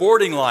out of the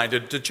boarding line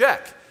to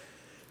check.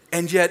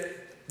 And yet,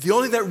 the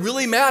only thing that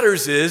really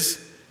matters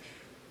is,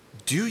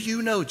 do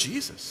you know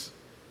Jesus?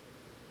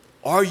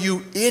 Are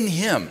you in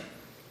him?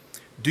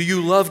 Do you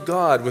love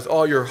God with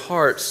all your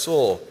heart,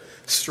 soul,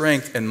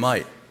 strength, and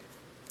might?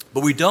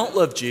 But we don't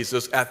love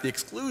Jesus at the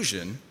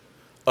exclusion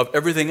of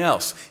everything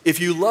else.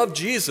 If you love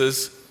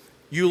Jesus,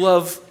 you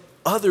love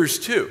others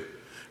too,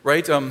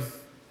 right?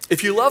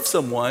 If you love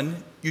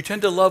someone, you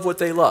tend to love what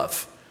they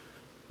love,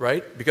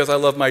 right? Because I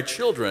love my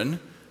children,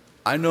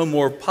 I know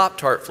more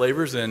Pop-Tart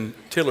flavors than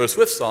Taylor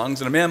Swift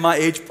songs, and a man my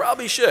age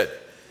probably should.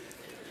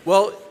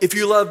 Well, if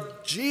you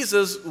love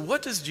Jesus,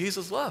 what does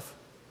Jesus love?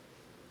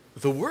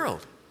 The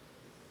world.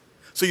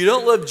 So you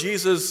don't love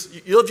Jesus,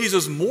 you love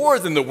Jesus more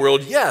than the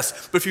world,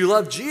 yes, but if you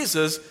love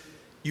Jesus,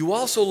 you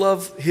also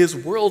love his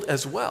world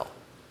as well.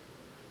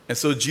 And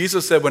so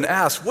Jesus said when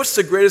asked, what's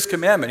the greatest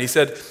commandment? He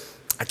said,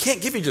 I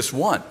can't give you just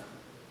one.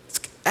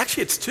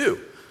 Actually, it's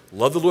 2.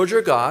 Love the Lord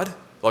your God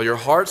with all your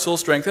heart, soul,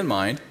 strength, and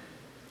mind,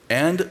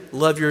 and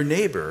love your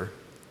neighbor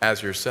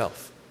as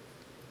yourself.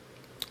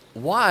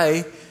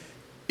 Why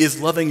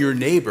is loving your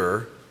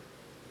neighbor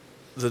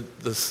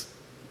the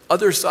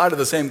other side of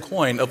the same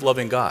coin of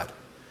loving God.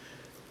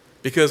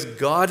 Because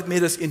God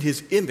made us in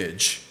his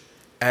image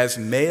as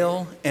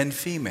male and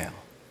female.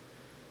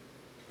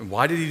 And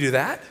why did he do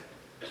that?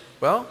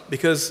 Well,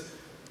 because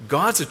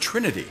God's a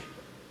Trinity.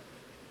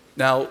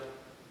 Now,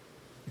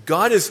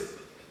 God is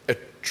a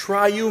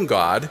triune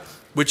God,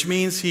 which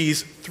means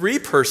he's three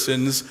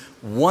persons,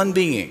 one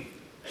being.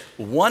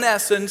 One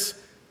essence,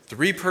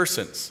 three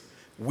persons.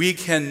 We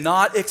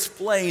cannot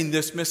explain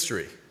this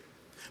mystery.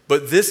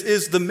 But this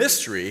is the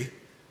mystery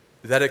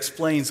that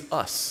explains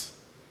us.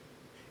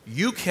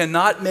 You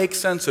cannot make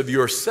sense of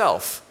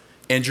yourself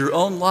and your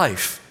own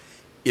life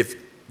if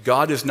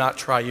God is not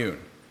triune.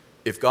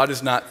 If God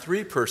is not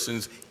three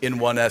persons in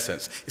one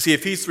essence. You see,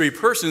 if he's three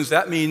persons,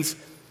 that means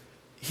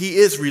he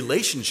is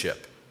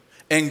relationship.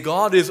 And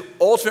God is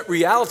ultimate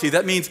reality.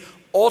 That means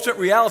ultimate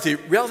reality.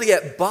 Reality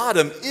at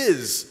bottom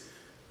is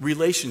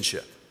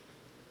relationship.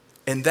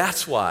 And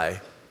that's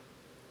why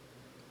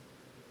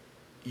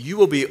you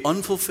will be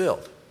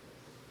unfulfilled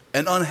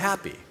and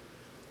unhappy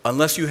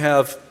unless you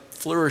have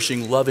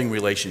flourishing, loving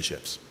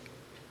relationships.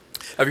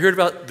 Have you heard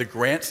about the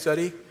Grant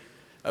study?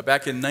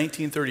 Back in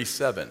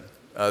 1937,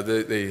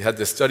 they had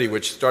this study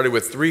which started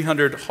with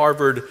 300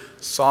 Harvard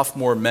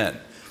sophomore men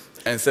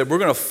and said, we're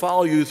going to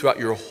follow you throughout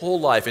your whole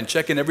life and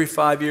check in every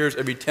 5 years,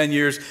 every 10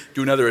 years,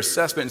 do another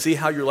assessment and see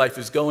how your life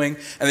is going.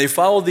 And they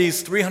followed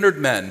these 300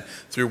 men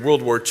through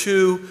World War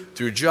II,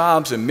 through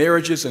jobs and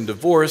marriages and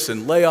divorce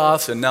and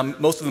layoffs, and now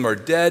most of them are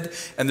dead.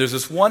 And there's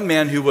this one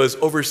man who was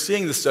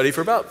overseeing the study for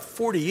about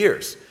 40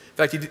 years. In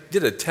fact, he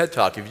did a TED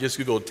Talk. If you just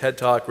Google TED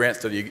Talk, Grant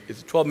Study,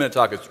 it's a 12-minute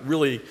talk. It's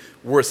really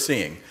worth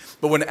seeing.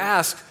 But when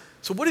asked,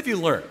 so what have you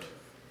learned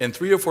in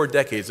 3 or 4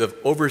 decades of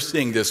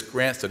overseeing this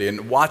Grant Study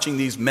and watching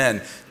these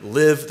men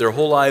live their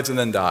whole lives and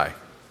then die?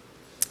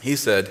 He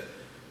said,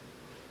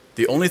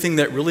 the only thing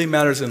that really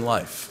matters in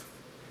life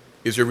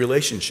is your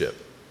relationship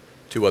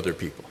to other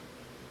people.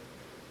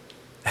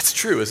 That's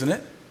true, isn't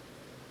it?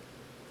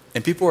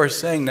 And people are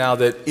saying now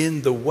that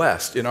in the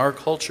West, in our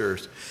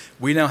cultures,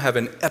 we now have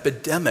an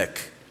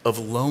epidemic of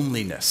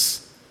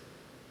loneliness.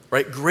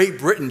 Right? Great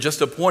Britain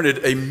just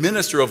appointed a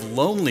minister of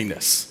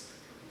loneliness.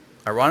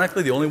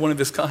 Ironically, the only one of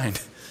his kind.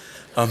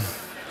 A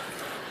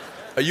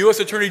U.S.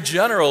 Attorney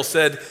General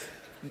said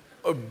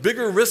a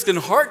bigger risk in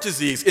heart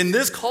disease in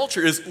this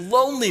culture is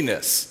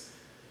loneliness.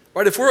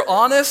 Right? If we're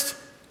honest,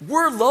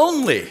 we're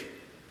lonely.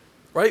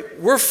 Right?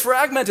 We're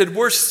fragmented.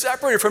 We're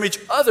separated from each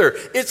other.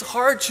 It's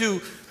hard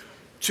to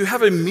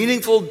have a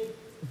meaningful,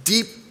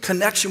 deep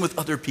connection with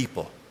other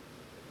people.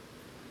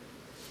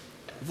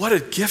 What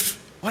a gift,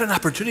 what an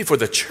opportunity for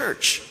the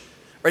church.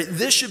 Right?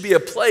 This should be a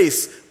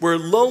place where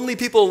lonely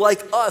people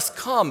like us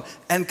come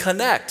and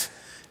connect.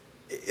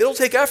 It'll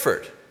take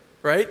effort,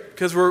 right?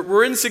 Because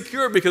we're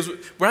insecure because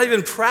we're not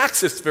even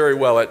practiced very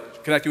well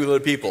at connecting with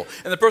other people.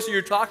 And the person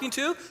you're talking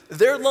to,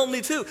 they're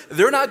lonely too.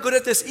 They're not good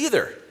at this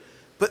either.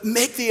 But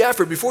make the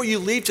effort before you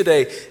leave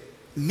today.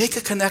 Make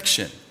a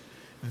connection.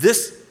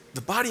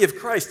 The body of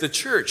Christ, the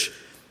church,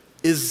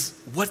 is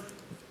what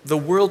the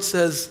world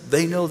says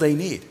they know they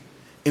need.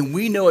 And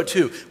we know it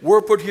too.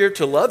 We're put here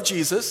to love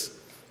Jesus,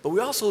 but we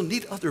also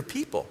need other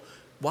people.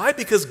 Why?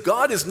 Because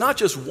God is not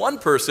just one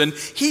person,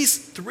 he's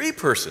three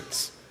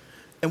persons.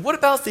 And what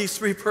about these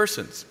three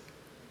persons?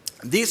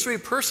 These three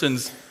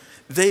persons,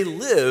 they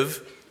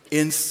live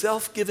in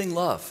self-giving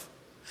love.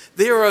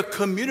 They are a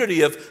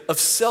community of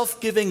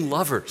self-giving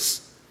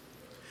lovers.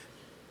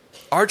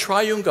 Our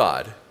triune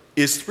God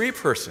is three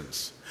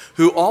persons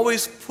who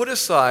always put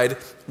aside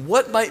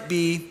what might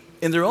be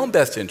in their own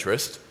best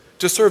interest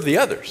to serve the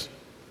others.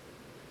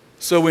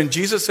 So when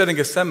Jesus said in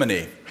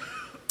Gethsemane,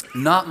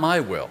 not my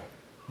will,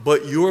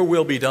 but your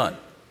will be done,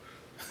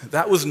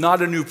 that was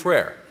not a new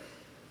prayer.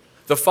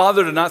 The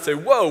Father did not say,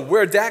 whoa,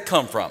 where'd that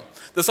come from?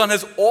 The Son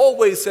has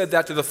always said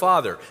that to the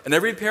Father. And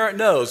every parent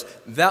knows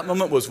that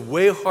moment was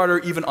way harder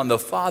even on the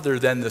Father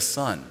than the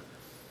Son.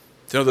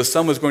 To know the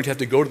Son was going to have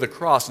to go to the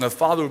cross, and the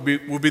Father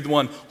would be the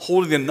one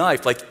holding the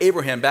knife, like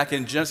Abraham back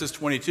in Genesis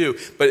 22.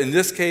 But in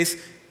this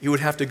case, he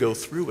would have to go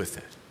through with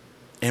it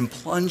and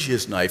plunge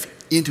his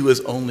knife into his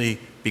only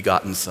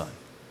begotten Son.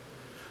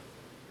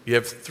 You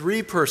have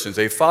three persons,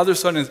 a Father,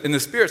 Son, and the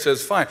Spirit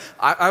says, fine,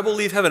 I will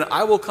leave heaven,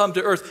 I will come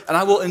to earth, and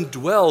I will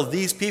indwell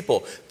these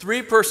people.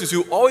 Three persons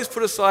who always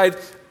put aside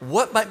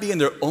what might be in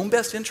their own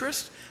best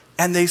interest,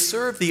 and they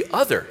serve the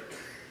other.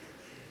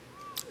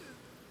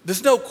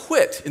 There's no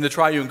quit in the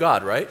triune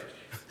God, right?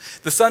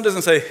 The Son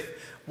doesn't say,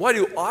 why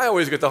do I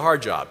always get the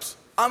hard jobs?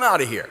 I'm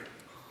out of here.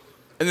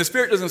 And the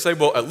Spirit doesn't say,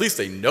 well, at least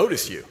they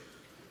notice you.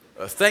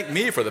 Thank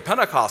me for the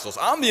Pentecostals.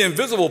 I'm the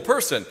invisible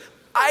person.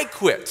 I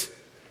quit.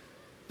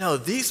 No,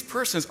 these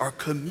persons are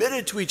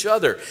committed to each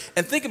other.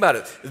 And think about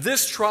it.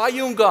 This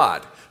triune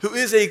God, who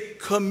is a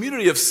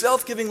community of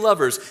self-giving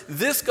lovers,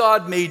 this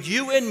God made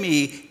you and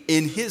me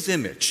in his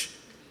image.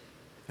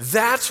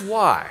 That's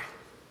why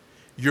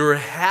your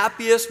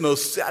happiest,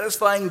 most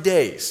satisfying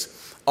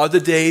days are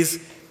the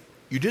days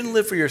you didn't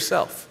live for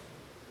yourself,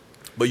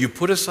 but you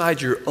put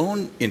aside your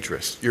own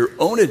interests, your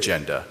own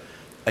agenda,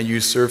 and you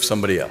serve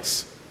somebody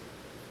else.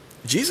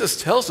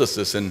 Jesus tells us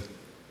this in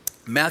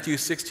Matthew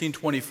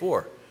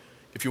 16:24.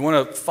 If you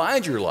want to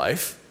find your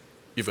life,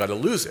 you've got to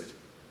lose it.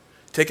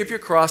 Take up your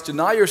cross,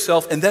 deny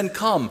yourself, and then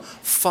come,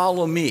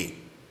 follow me.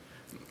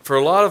 For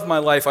a lot of my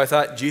life, I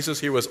thought Jesus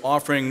here was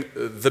offering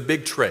the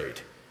big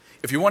trade.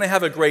 If you want to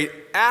have a great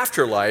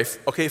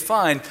afterlife, okay,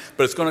 fine,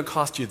 but it's going to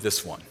cost you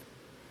this one.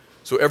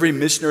 So every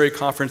missionary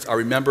conference I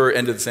remember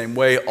ended the same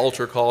way,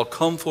 altar call,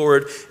 come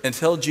forward and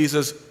tell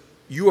Jesus,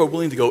 you are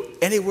willing to go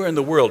anywhere in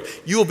the world.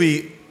 You will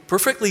be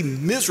perfectly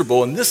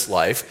miserable in this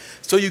life,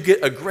 so you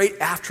get a great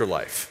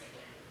afterlife.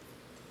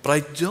 But I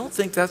don't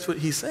think that's what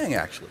he's saying,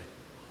 actually.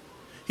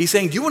 He's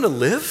saying, do you want to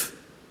live?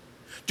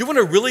 Do you want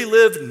to really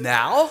live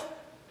now?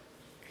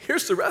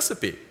 Here's the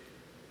recipe.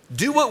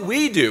 Do what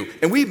we do,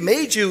 and we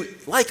made you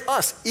like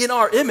us in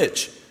our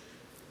image.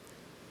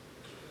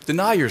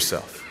 Deny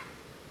yourself.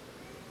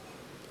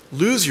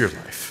 Lose your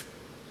life,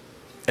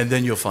 and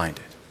then you'll find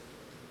it.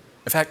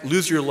 In fact,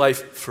 lose your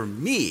life for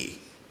me,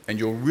 and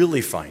you'll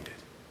really find it.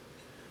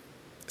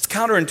 It's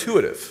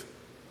counterintuitive,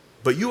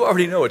 but you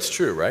already know it's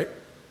true, right?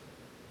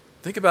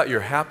 Think about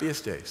your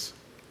happiest days.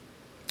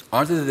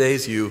 Aren't they the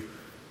days you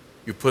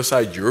put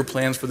aside your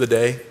plans for the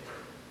day?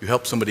 You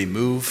help somebody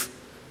move,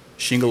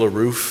 shingle a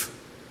roof,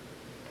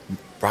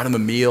 brought them a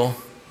meal.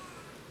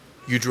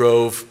 You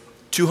drove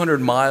 200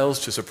 miles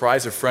to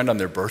surprise a friend on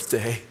their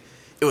birthday.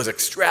 It was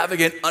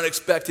extravagant,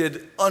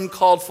 unexpected,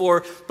 uncalled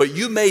for, but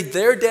you made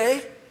their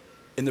day.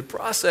 In the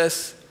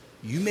process,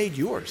 you made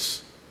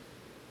yours.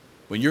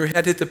 When your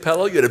head hit the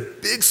pillow, you had a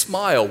big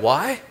smile.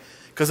 Why?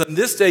 Because on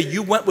this day,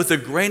 you went with the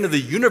grain of the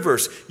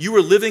universe. You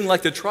were living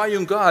like the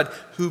triune God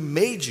who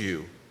made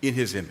you in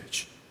his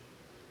image.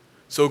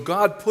 So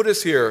God put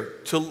us here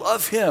to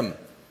love him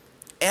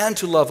and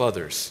to love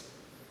others.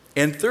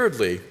 And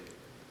thirdly,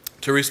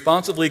 to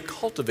responsibly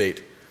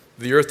cultivate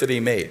the earth that he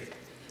made.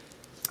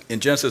 In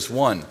Genesis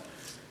 1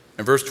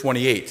 and verse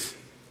 28,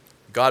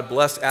 God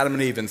blessed Adam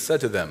and Eve and said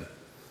to them,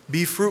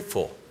 be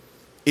fruitful,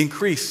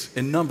 increase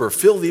in number,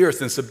 fill the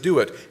earth and subdue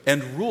it,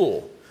 and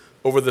rule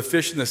over the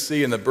fish in the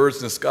sea and the birds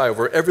in the sky,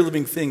 over every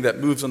living thing that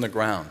moves on the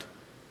ground.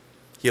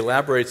 He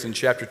elaborates in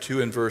chapter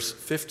 2 and verse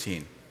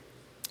 15.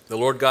 The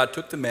Lord God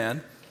took the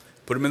man,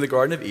 put him in the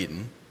Garden of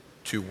Eden,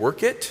 to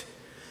work it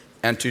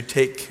and to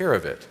take care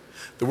of it.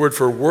 The word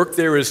for work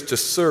there is to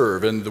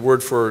serve, and the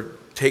word for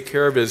take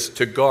care of is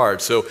to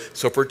guard. So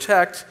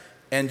protect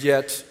and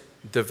yet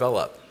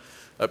develop.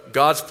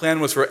 God's plan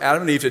was for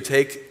Adam and Eve to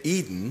take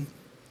Eden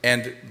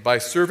and by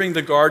serving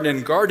the garden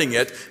and guarding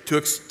it, to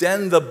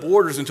extend the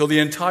borders until the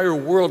entire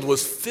world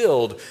was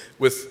filled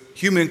with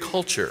human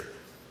culture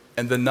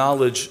and the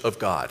knowledge of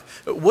God.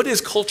 What is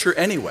culture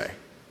anyway?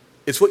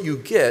 It's what you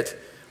get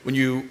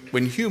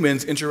when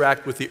humans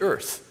interact with the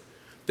earth.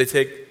 They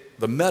take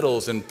the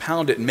metals and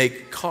pound it and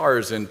make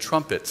cars and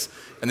trumpets,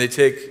 and they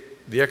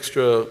take the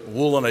extra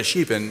wool on a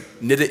sheep and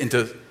knit it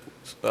into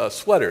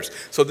sweaters.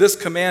 So this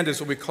command is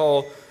what we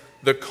call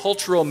the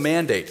cultural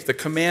mandate, the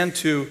command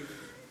to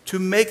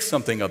make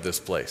something of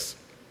this place.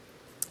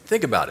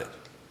 Think about it.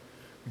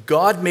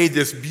 God made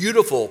this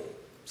beautiful,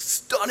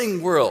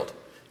 stunning world.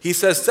 He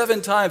says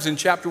 7 times in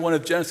chapter 1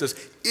 of Genesis,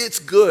 it's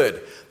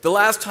good. The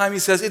last time he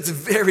says, it's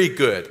very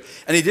good.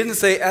 And he didn't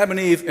say, Adam and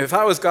Eve, if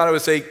I was God, I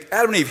would say,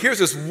 Adam and Eve, here's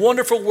this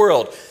wonderful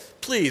world.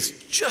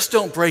 Please, just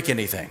don't break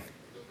anything.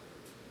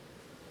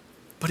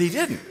 But he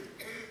didn't.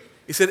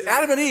 He said,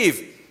 Adam and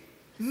Eve,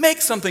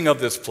 make something of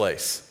this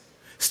place.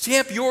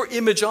 Stamp your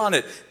image on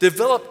it.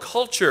 Develop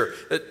culture.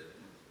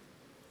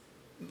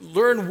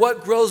 Learn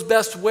what grows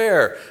best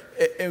where.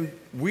 And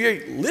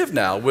we live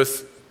now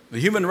with the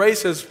human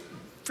race has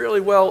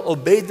fairly well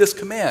obeyed this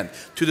command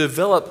to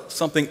develop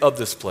something of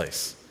this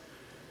place.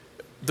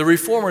 The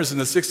reformers in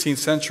the 16th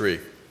century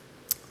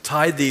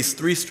tied these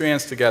 3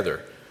 strands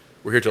together.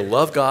 We're here to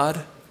love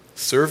God,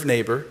 serve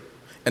neighbor,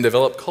 and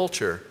develop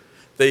culture.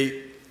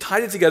 They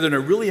tied it together in a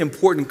really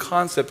important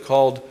concept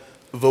called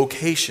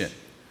vocation.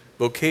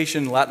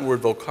 Vocation, Latin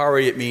word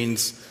vocare, it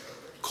means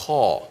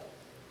call.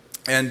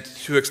 And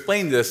to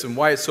explain this and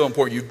why it's so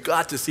important, you've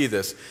got to see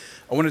this.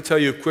 I want to tell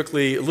you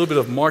quickly a little bit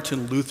of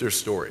Martin Luther's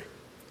story.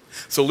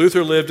 So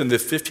Luther lived in the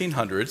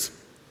 1500s,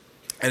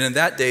 and in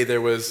that day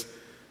there was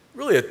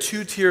really a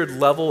 2-tiered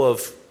level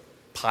of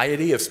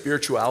piety, of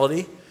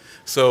spirituality.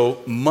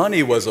 So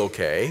money was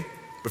okay,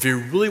 but if you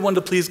really wanted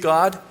to please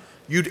God,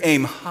 you'd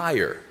aim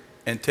higher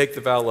and take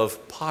the vow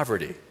of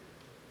poverty.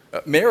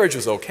 Marriage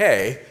was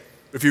okay,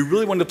 but if you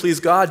really wanted to please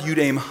God, you'd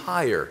aim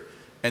higher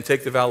and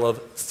take the vow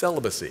of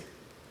celibacy.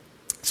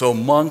 So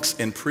monks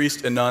and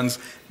priests and nuns,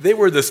 they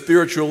were the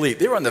spiritual elite.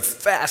 They were on the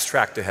fast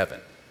track to heaven.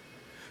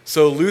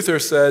 So Luther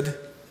said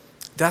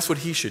that's what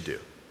he should do.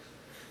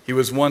 He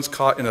was once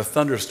caught in a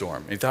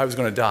thunderstorm, and he thought he was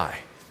going to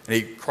die. And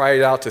he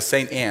cried out to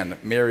St. Anne,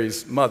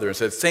 Mary's mother, and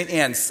said, St.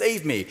 Anne,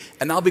 save me,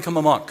 and I'll become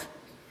a monk.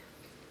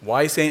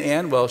 Why St.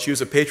 Anne? Well, she was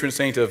a patron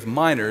saint of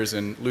miners,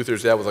 and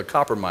Luther's dad was a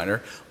copper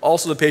miner.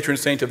 Also the patron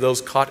saint of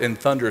those caught in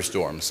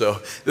thunderstorms.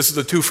 So this is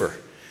a twofer.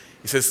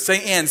 He says,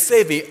 St. Anne,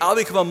 save me. I'll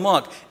become a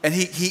monk. And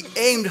he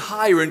aimed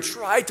higher and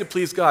tried to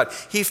please God.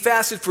 He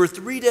fasted for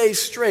 3 days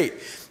straight.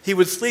 He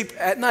would sleep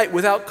at night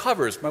without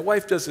covers. My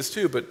wife does this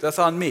too, but that's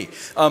on me.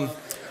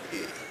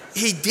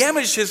 He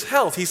damaged his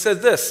health. He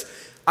said this,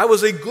 I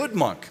was a good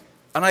monk,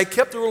 and I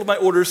kept the rule of my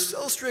order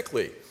so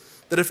strictly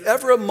that if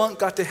ever a monk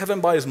got to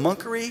heaven by his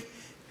monkery,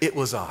 it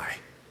was I.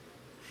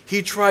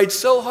 He tried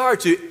so hard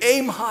to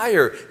aim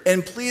higher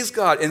and please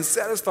God and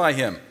satisfy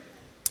him,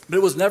 but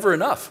it was never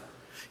enough.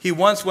 He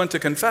once went to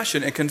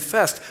confession and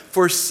confessed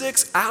for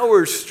 6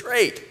 hours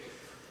straight.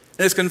 And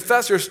his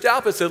confessor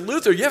stopped and said,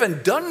 Luther, you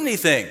haven't done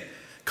anything.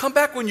 Come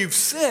back when you've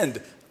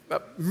sinned.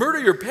 Murder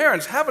your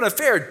parents, have an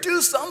affair,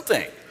 do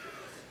something.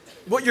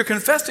 What you're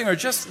confessing are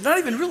just not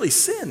even really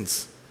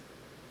sins.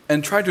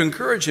 And tried to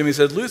encourage him. He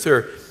said,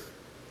 Luther,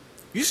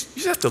 you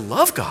just have to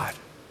love God.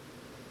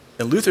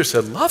 And Luther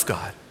said, love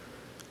God?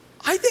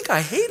 I think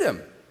I hate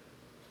him.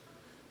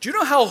 Do you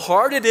know how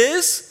hard it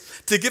is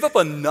to give up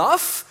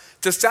enough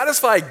to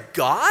satisfy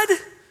God?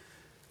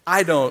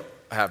 I don't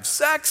have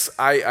sex,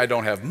 I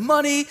don't have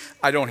money,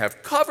 I don't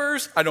have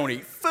covers, I don't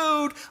eat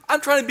food.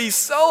 I'm trying to be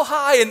so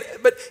high,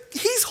 but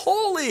he's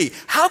holy.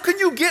 How can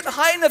you get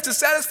high enough to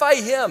satisfy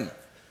him?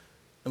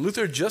 And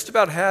Luther just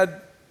about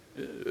had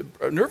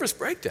a nervous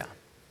breakdown.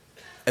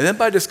 And then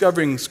by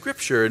discovering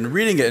Scripture and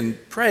reading it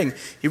and praying,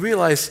 he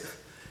realized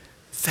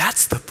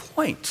that's the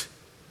point.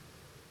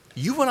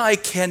 You and I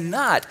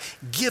cannot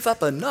give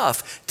up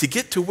enough to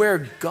get to where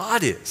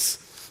God is.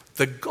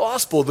 The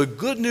gospel, the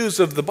good news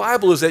of the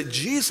Bible is that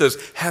Jesus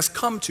has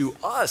come to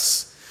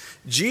us.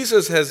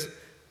 Jesus has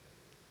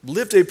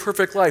lived a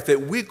perfect life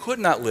that we could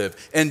not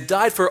live and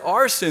died for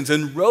our sins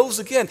and rose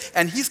again,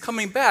 and he's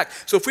coming back.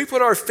 So if we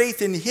put our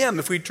faith in him,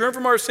 if we turn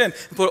from our sin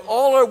and put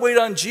all our weight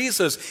on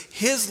Jesus,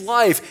 his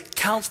life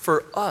counts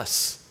for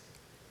us.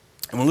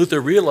 And when Luther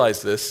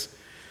realized this,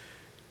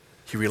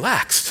 he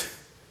relaxed.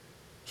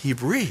 He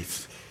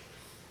breathed.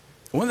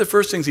 One of the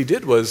first things he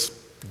did was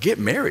get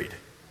married.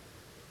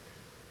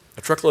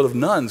 A truckload of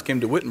nuns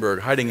came to Wittenberg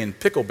hiding in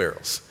pickle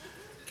barrels.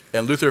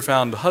 And Luther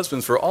found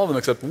husbands for all of them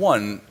except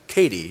one,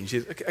 Katie. And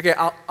she's, okay,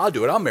 I'll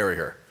do it. I'll marry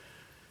her.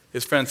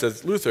 His friend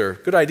says, Luther,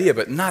 good idea,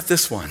 but not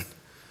this one.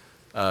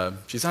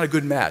 She's not a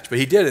good match. But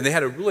he did, and they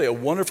had really a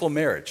wonderful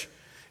marriage.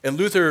 And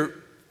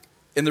Luther,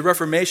 in the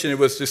Reformation, it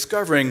was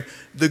discovering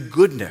the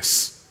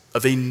goodness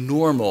of a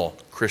normal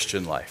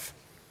Christian life.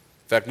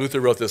 In fact, Luther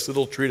wrote this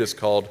little treatise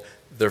called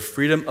The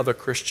Freedom of a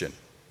Christian.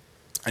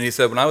 And he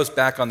said, when I was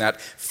back on that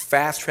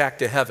fast track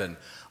to heaven,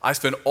 I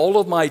spent all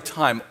of my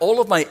time,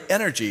 all of my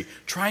energy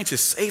trying to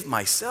save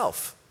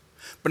myself.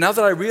 But now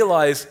that I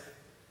realize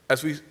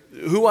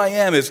who I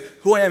am is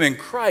who I am in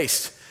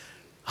Christ,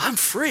 I'm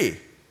free.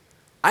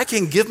 I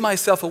can give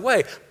myself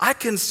away. I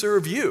can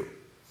serve you.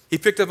 He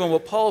picked up on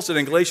what Paul said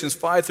in Galatians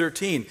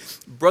 5:13.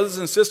 Brothers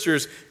and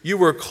sisters, you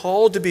were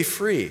called to be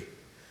free,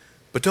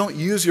 but don't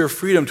use your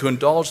freedom to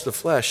indulge the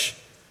flesh.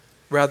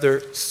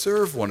 Rather,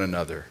 serve one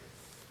another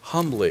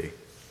humbly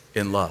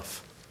in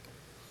love.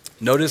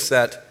 Notice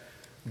that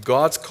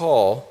God's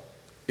call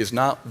is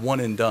not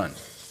one and done.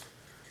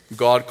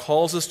 God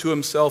calls us to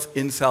himself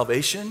in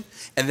salvation,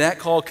 and that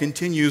call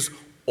continues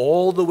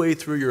all the way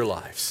through your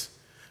lives.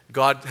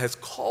 God has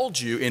called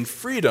you in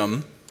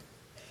freedom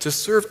to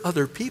serve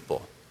other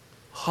people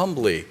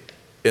humbly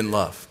in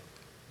love.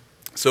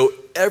 So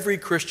every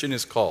Christian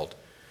is called,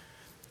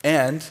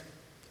 and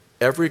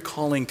every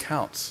calling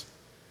counts.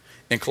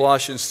 In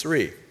Colossians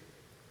 3,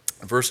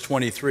 verse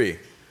 23,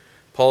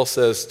 Paul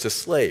says to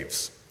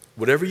slaves,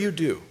 whatever you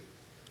do,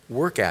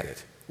 work at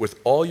it with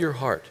all your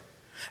heart,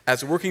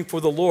 as working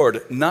for the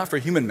Lord, not for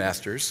human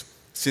masters,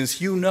 since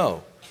you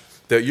know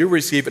that you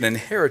receive an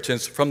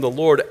inheritance from the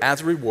Lord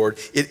as a reward.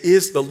 It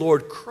is the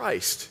Lord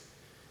Christ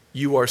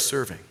you are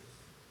serving.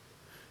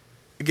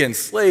 Again,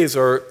 slaves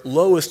are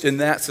lowest in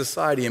that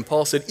society, and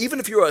Paul said, even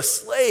if you're a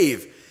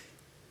slave,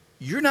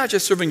 you're not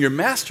just serving your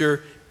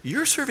master,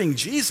 you're serving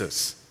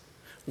Jesus.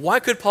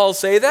 Why could Paul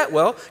say that?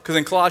 Well, because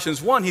in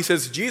Colossians 1, he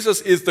says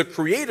Jesus is the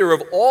creator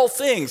of all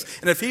things.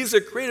 And if he's the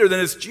creator,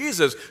 then it's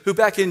Jesus who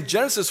back in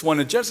Genesis 1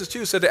 and Genesis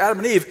 2 said to Adam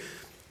and Eve,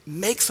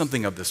 make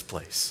something of this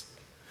place.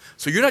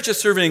 So you're not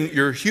just serving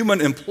your human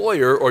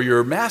employer or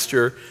your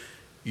master,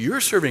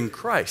 you're serving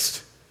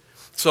Christ.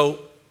 So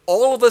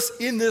all of us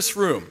in this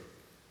room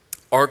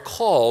are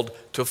called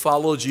to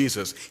follow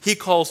Jesus. He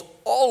calls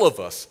all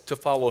of us to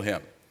follow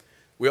him.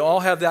 We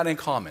all have that in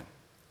common.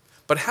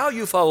 But how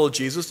you follow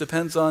Jesus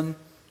depends on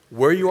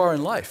where you are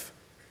in life.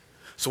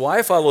 So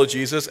I follow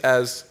Jesus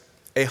as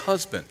a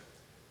husband,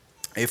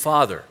 a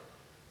father,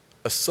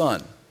 a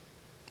son,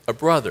 a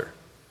brother,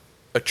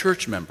 a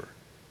church member,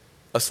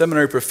 a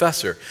seminary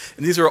professor.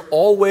 And these are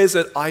all ways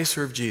that I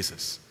serve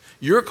Jesus.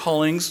 Your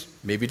callings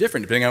may be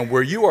different depending on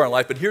where you are in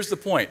life, but here's the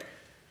point.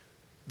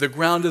 The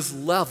ground is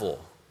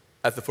level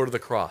at the foot of the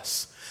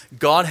cross.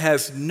 God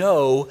has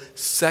no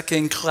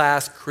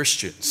second-class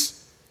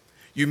Christians.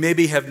 You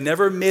maybe have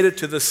never made it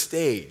to the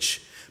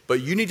stage, but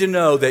you need to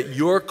know that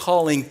your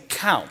calling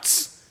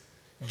counts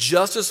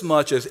just as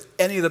much as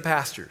any of the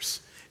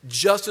pastors,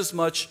 just as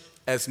much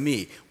as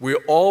me. We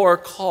all are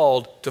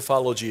called to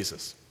follow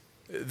Jesus.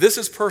 This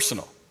is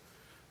personal.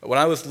 When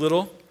I was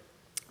little,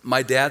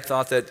 my dad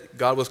thought that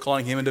God was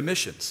calling him into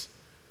missions.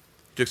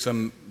 Took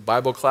some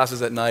Bible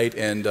classes at night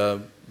and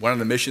went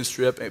on a mission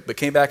trip, but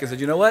came back and said,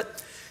 you know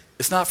what?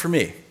 It's not for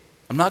me.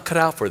 I'm not cut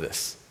out for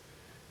this.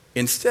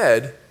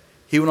 Instead,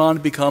 he went on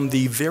to become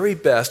the very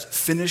best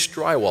Finnish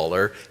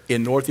drywaller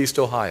in Northeast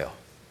Ohio.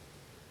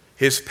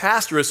 His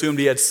pastor assumed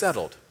he had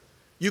settled.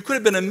 You could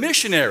have been a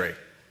missionary.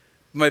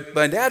 My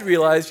dad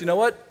realized, you know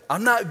what?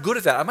 I'm not good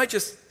at that.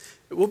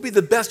 It will be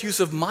the best use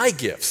of my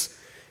gifts.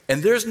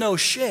 And there's no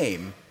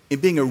shame in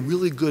being a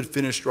really good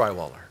Finnish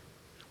drywaller.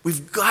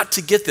 We've got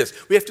to get this.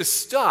 We have to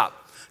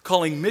stop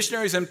calling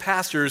missionaries and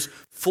pastors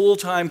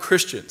full-time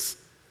Christians.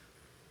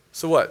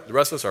 So what? The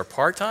rest of us are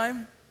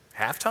part-time?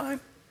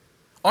 Half-time?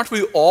 Aren't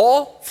we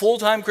all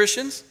full-time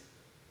Christians?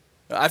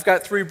 I've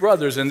got 3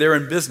 brothers, and they're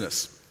in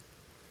business.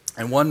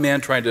 And one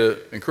man trying to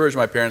encourage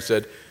my parents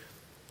said,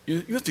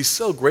 you must be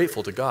so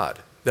grateful to God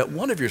that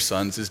one of your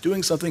sons is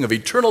doing something of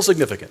eternal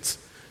significance.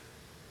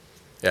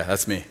 Yeah,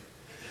 that's me.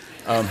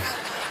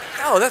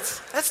 No,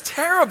 that's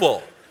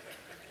terrible.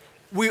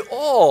 We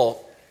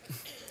all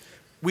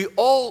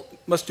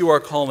must do our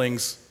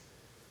callings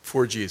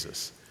for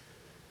Jesus.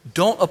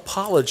 Don't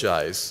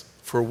apologize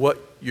for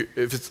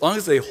as long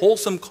as it's a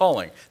wholesome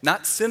calling,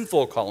 not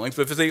sinful callings,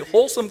 but if it's a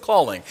wholesome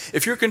calling,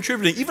 if you're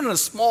contributing even in a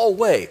small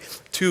way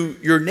to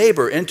your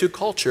neighbor and to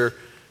culture,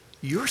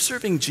 you're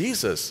serving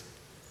Jesus.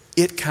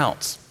 It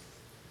counts.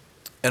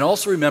 And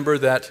also remember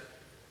that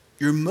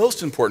your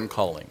most important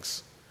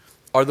callings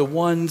are the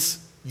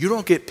ones you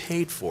don't get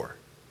paid for.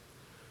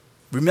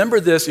 Remember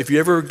this if you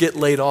ever get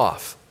laid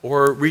off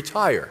or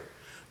retire.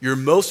 Your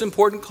most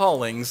important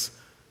callings,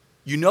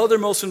 you know they're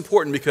most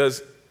important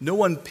because no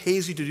one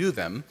pays you to do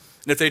them.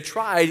 And if they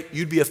tried,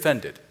 you'd be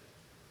offended.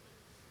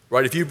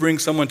 Right? If you bring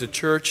someone to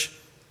church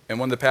and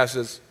one of the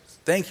pastors says,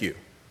 thank you,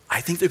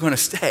 I think they're going to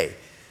stay.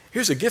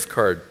 Here's a gift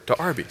card to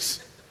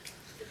Arby's.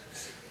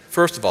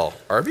 First of all,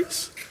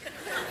 Arby's?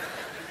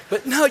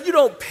 But no, you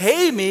don't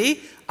pay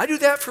me. I do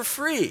that for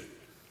free.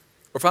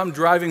 Or if I'm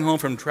driving home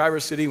from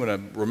Traverse City on a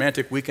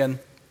romantic weekend,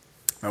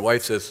 my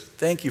wife says,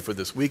 thank you for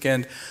this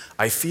weekend.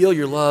 I feel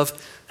your love,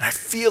 and I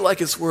feel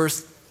like it's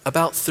worth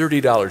about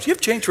 $30. You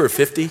have change for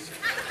 $50?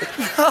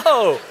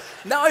 No,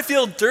 now I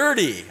feel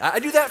dirty. I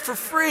do that for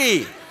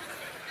free.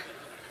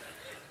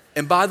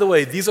 And by the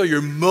way, these are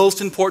your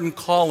most important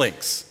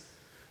callings.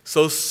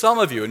 So some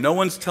of you, no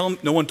one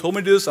told me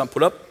to do this, I'm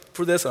put up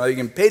for this, I'm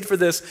getting paid for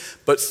this,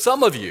 but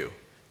some of you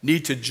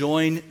need to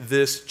join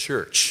this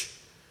church.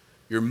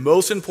 Your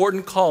most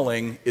important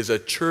calling is a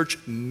church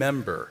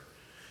member.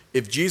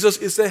 If Jesus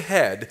is the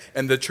head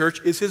and the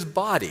church is his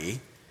body,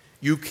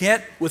 you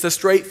can't with a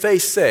straight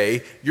face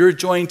say you're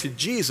joined to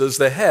Jesus,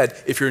 the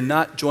head, if you're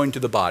not joined to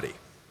the body.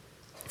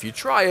 If you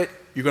try it,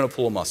 you're going to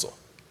pull a muscle.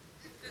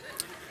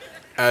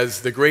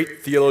 As the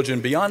great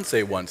theologian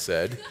Beyonce once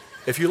said,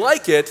 if you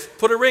like it,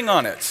 put a ring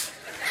on it.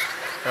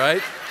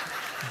 Right?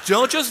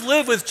 Don't just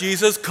live with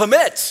Jesus,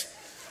 commit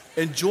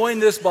and join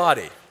this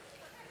body.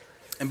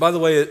 And by the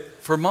way,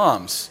 for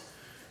moms,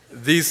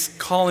 these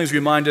callings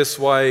remind us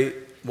why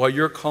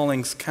your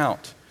callings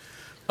count.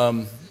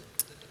 Why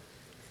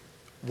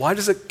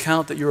does it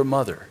count that you're a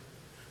mother?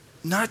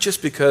 Not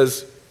just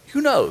because,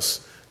 who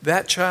knows,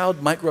 that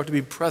child might grow up to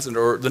be president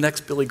or the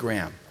next Billy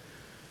Graham.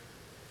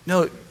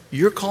 No,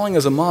 your calling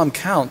as a mom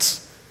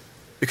counts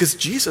because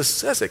Jesus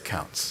says it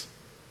counts.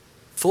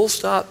 Full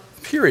stop,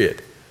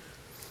 period.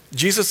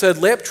 Jesus said,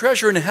 lay up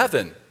treasure in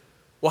heaven.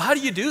 Well, how do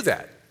you do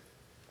that?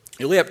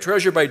 You lay up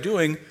treasure by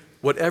doing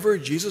whatever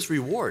Jesus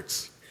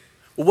rewards.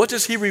 Well, what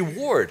does he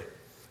reward?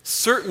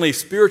 Certainly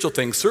spiritual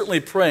things, certainly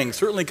praying,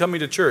 certainly coming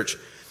to church.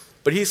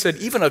 But he said,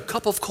 even a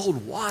cup of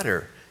cold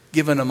water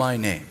given in my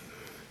name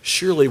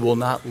surely will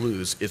not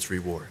lose its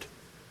reward.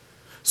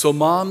 So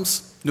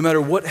moms, no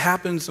matter what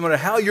happens, no matter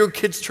how your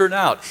kids turn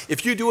out,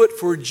 if you do it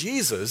for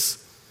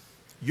Jesus,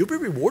 you'll be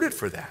rewarded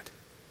for that.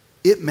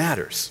 It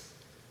matters.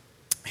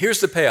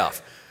 Here's the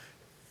payoff.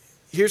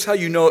 Here's how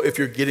you know if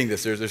you're getting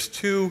this. There's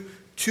two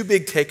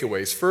big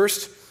takeaways.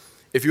 First,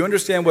 if you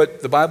understand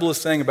what the Bible is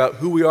saying about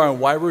who we are and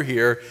why we're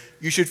here,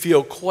 you should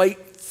feel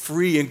quite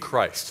free in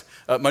Christ.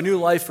 My new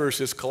life verse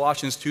is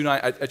Colossians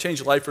 2:9. I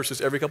change life verses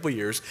every couple of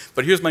years,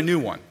 but here's my new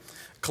one.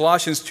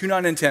 Colossians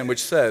 2:9 and 10,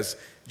 which says,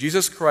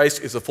 Jesus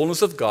Christ is the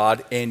fullness of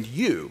God, and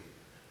you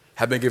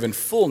have been given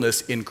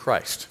fullness in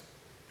Christ.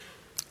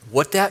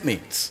 What that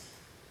means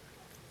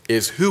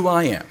is who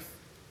I am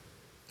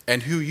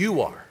and who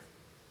you are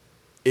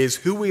is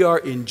who we are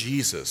in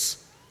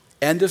Jesus.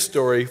 End of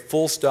story,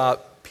 full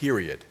stop,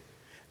 period.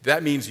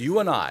 That means you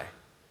and I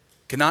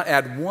cannot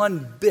add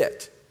one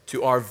bit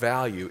to our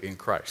value in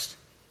Christ.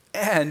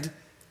 And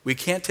we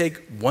can't take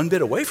one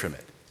bit away from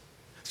it.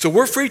 So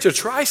we're free to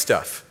try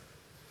stuff.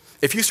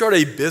 If you start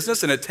a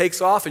business and it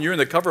takes off and you're in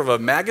the cover of a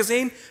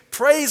magazine,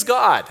 praise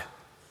God.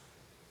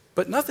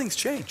 But nothing's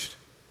changed.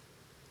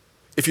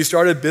 If you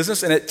start a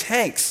business and it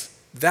tanks,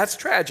 that's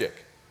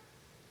tragic.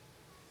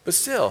 But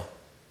still,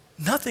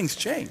 nothing's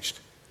changed.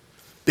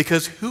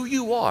 Because who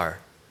you are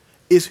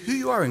is who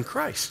you are in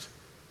Christ.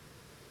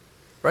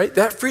 Right?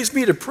 That frees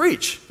me to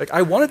preach. Like,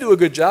 I want to do a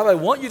good job. I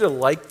want you to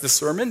like the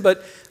sermon, but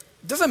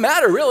it doesn't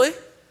matter really.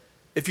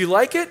 If you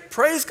like it,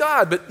 praise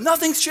God, but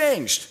nothing's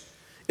changed.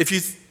 If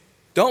you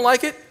don't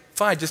like it,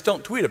 fine, just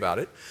don't tweet about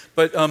it.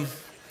 But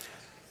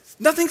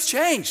nothing's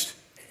changed.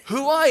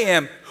 Who I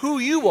am, who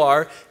you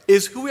are,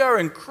 is who we are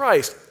in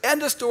Christ.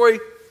 End of story,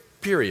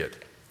 period.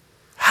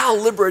 How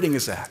liberating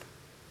is that?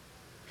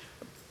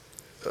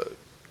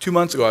 2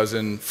 months ago, I was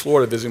in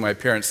Florida visiting my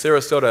parents.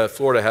 Sarasota,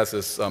 Florida has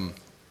this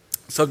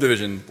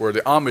subdivision where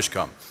the Amish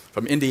come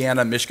from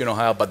Indiana, Michigan,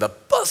 Ohio. By the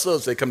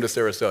busloads, they come to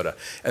Sarasota.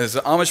 And it's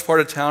an Amish part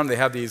of town. They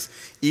have these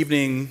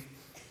evening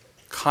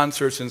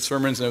concerts and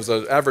sermons. And there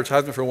was an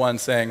advertisement for one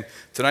saying,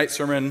 tonight's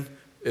sermon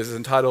is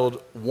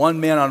entitled, "One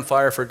Man on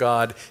Fire for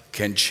God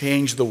Can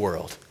Change the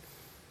World."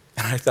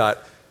 And I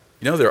thought,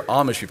 they're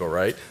Amish people,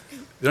 right?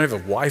 They don't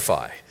have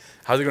Wi-Fi.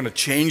 How are they going to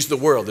change the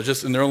world? They're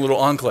just in their own little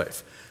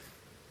enclave.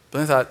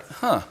 But I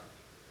thought,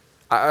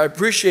 I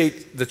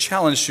appreciate the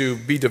challenge to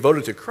be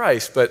devoted to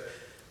Christ, but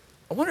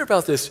I wonder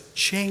about this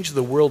change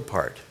the world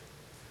part.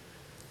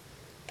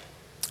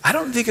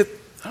 I'm not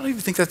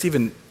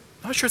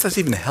sure if that's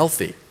even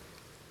healthy.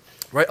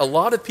 Right? A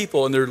lot of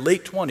people in their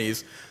late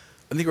 20s,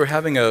 I think, are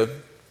having a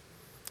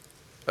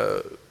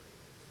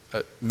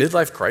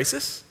midlife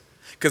crisis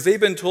because they've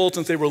been told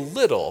since they were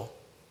little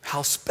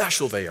how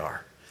special they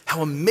are,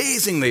 how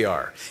amazing they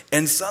are.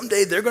 And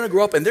someday they're going to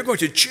grow up and they're going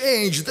to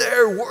change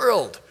their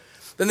world.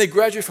 Then they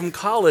graduate from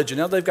college and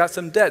now they've got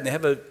some debt and they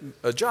have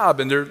a job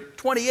and they're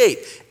 28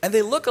 and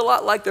they look a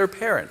lot like their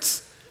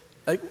parents.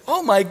 Like,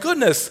 oh my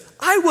goodness,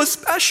 I was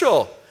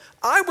special.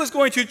 I was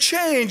going to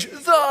change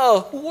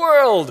the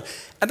world.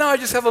 And now I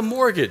just have a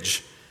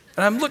mortgage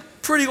and I look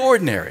pretty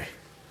ordinary.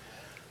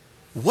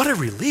 What a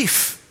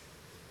relief.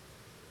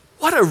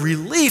 What a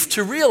relief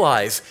to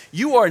realize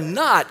you are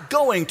not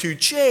going to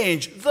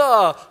change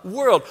the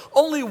world.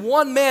 Only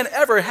one man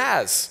ever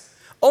has.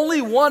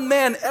 Only one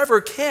man ever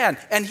can,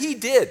 and he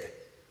did.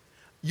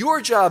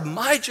 Your job,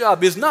 my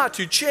job, is not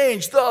to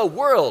change the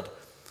world,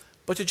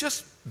 but to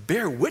just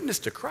bear witness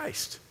to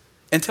Christ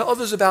and tell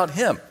others about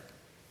him.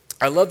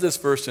 I love this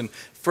verse in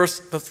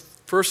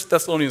 1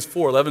 Thessalonians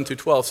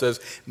 4:11-12 says,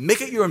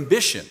 "Make it your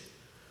ambition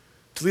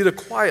to lead a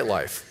quiet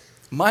life.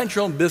 Mind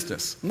your own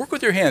business. Work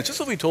with your hands, just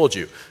as we told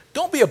you.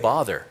 Don't be a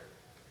bother."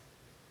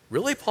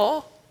 Really,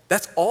 Paul?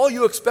 That's all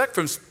you expect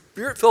from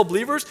Spirit-filled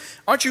believers?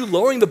 Aren't you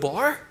lowering the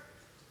bar?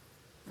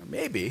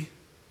 Maybe,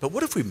 but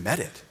what if we met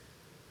it?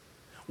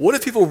 What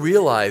if people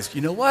realized,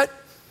 you know what?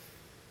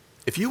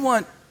 If you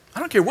want, I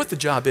don't care what the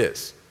job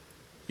is.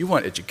 You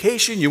want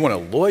education, you want a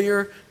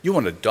lawyer, you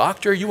want a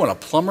doctor, you want a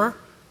plumber,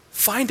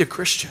 find a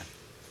Christian.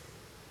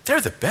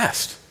 They're the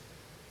best.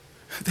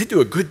 They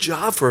do a good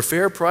job for a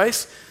fair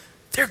price.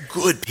 They're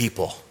good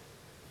people.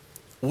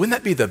 Wouldn't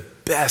that be the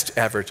best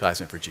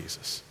advertisement for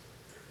Jesus?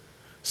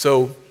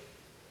 So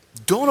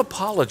don't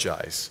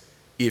apologize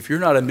if you're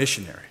not a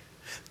missionary.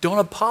 Don't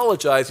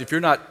apologize if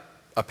you're not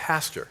a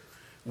pastor.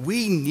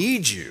 We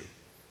need you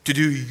to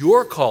do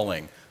your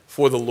calling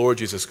for the Lord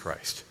Jesus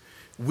Christ.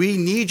 We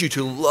need you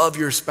to love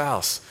your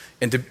spouse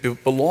and to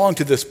belong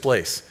to this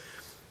place.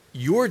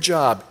 Your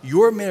job,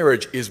 your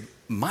marriage is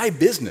my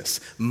business.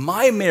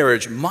 My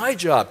marriage, my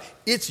job,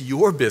 it's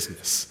your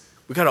business.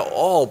 We've got to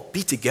all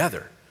be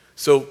together.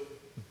 So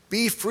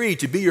be free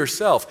to be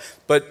yourself,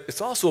 but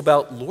it's also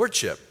about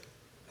lordship.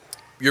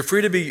 You're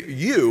free to be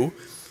you,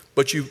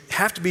 but you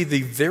have to be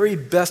the very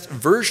best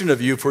version of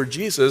you for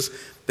Jesus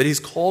that he's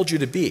called you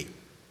to be.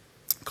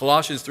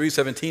 Colossians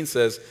 3:17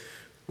 says,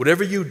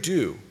 "Whatever you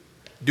do,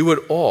 do it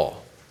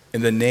all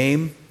in the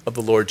name of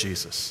the Lord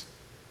Jesus."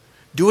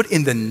 Do it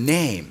in the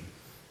name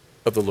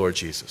of the Lord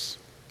Jesus.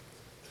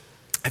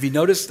 Have you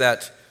noticed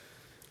that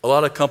a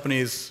lot of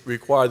companies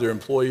require their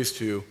employees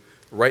to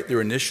write their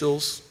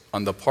initials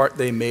on the part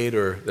they made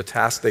or the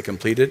task they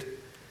completed?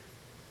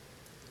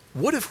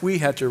 What if we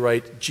had to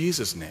write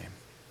Jesus' name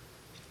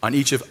on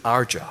each of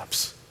our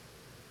jobs?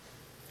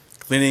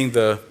 Cleaning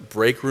the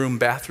break room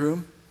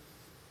bathroom?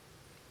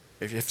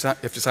 If you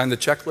have to sign the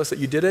checklist that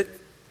you did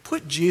it,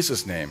 put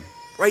Jesus' name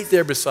right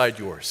there beside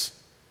yours.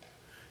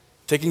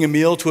 Taking a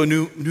meal to a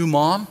new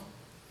mom?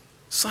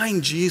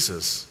 Sign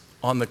Jesus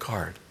on the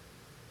card.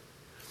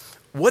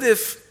 What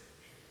if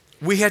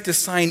we had to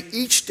sign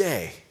each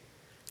day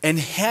and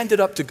hand it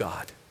up to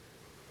God?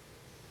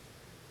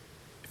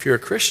 If you're a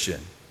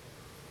Christian,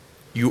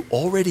 you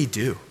already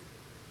do.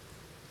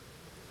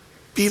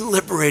 Be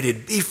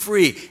liberated, be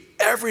free.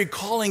 Every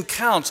calling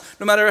counts,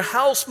 no matter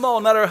how small,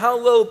 no matter how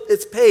low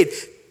it's paid.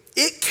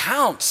 It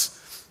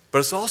counts, but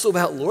it's also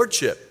about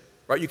lordship,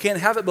 right? You can't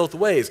have it both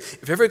ways.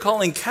 If every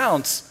calling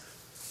counts,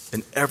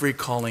 then every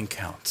calling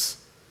counts.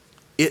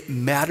 It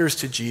matters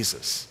to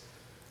Jesus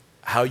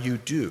how you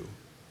do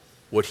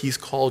what he's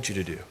called you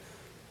to do.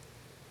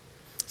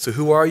 So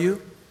who are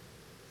you?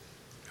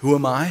 Who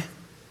am I?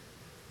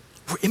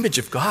 We're image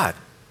of God.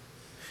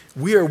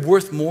 We are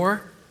worth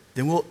more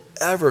than we'll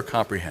ever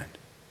comprehend.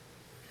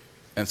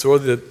 And so are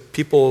the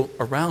people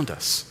around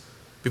us,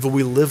 people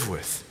we live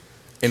with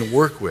and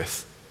work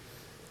with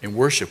and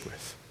worship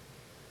with.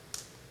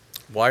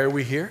 Why are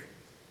we here?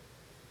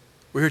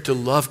 We're here to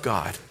love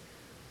God,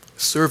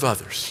 serve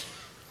others,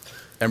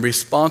 and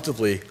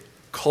responsibly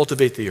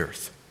cultivate the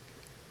earth.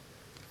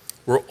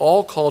 We're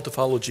all called to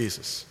follow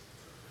Jesus.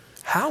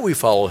 How we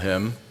follow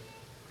him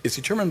is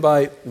determined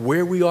by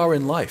where we are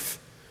in life.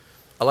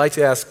 I like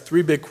to ask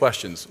 3 big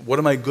questions. What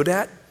am I good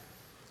at?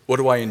 What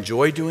do I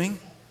enjoy doing?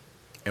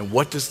 And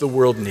what does the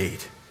world need?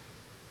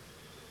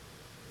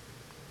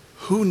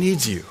 Who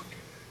needs you?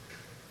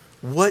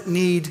 What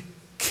need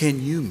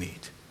can you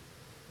meet?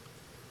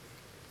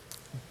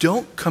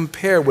 Don't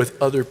compare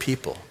with other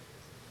people.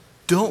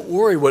 Don't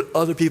worry what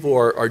other people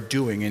are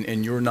doing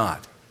and you're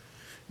not.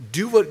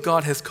 Do what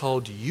God has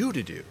called you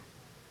to do.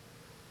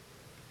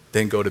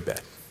 Then go to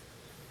bed.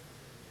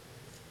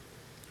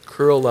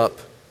 Curl up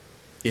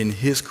in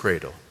his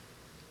cradle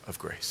of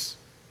grace.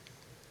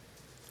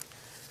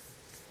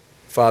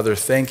 Father,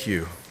 thank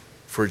you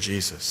for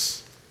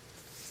Jesus,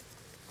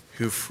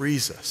 who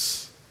frees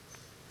us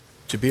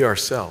to be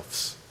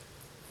ourselves,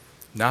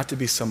 not to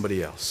be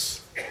somebody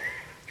else.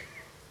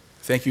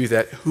 Thank you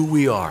that who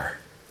we are,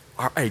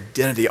 our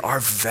identity, our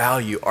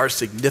value, our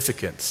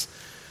significance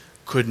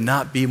could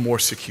not be more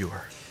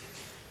secure.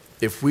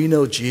 If we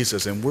know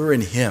Jesus and we're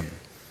in him,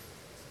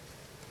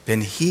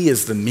 then he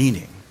is the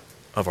meaning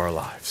of our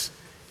lives.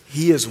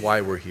 He is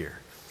why we're here.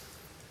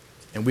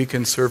 And we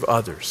can serve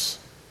others,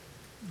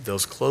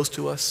 those close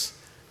to us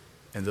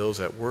and those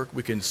at work.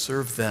 We can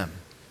serve them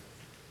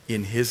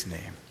in his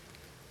name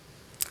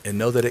and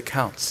know that it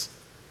counts.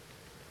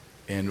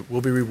 And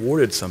we'll be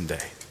rewarded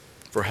someday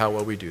for how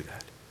well we do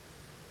that.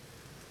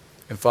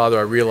 And Father,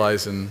 I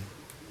realize in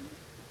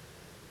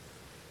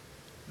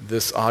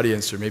this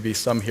audience, or maybe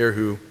some here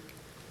who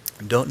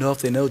don't know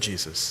if they know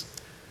Jesus,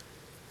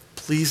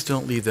 please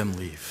don't leave them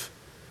leave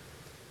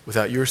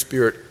without your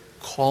Spirit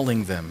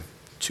calling them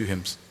to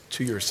him,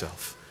 to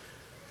yourself.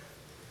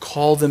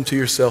 Call them to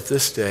yourself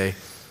this day,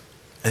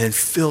 and then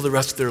fill the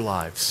rest of their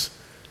lives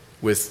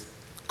with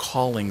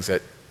callings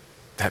that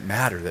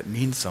matter, that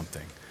mean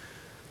something,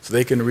 so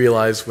they can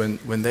realize when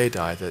they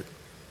die that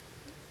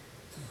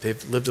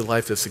they've lived a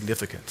life of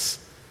significance,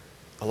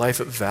 a life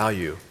of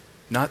value,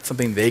 not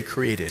something they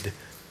created,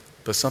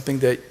 but something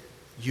that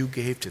you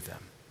gave to them,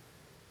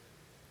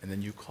 and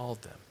then you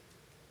called them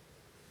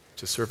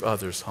to serve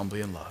others humbly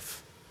in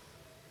love.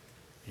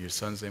 In your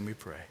Son's name we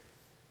pray.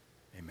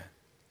 Amen.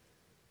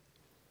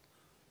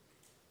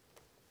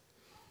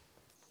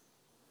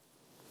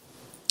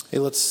 Hey,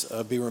 let's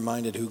be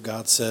reminded who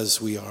God says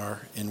we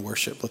are in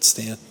worship. Let's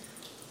stand.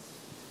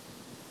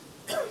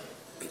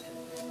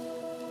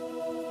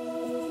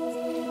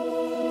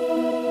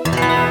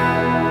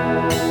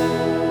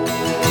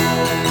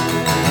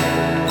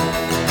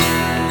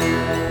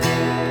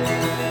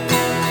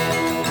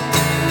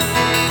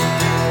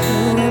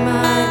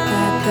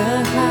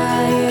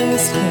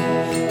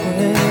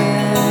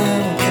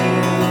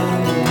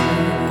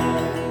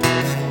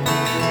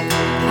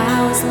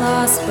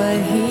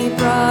 But he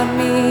brought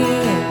me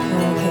in.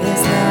 Oh,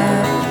 his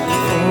love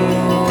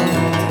for me.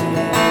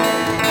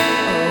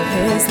 Oh,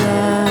 his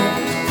love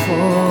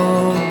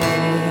for me.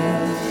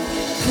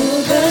 Who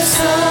the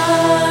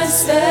Son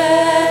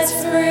sets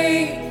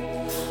free,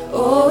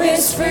 oh,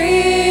 is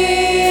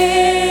free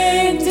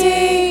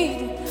indeed.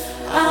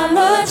 I'm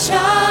a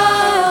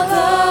child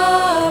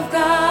of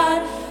God.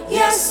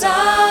 Yes, I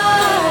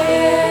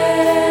am.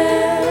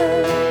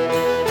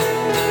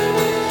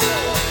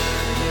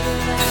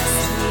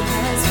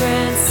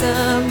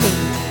 Ransom me,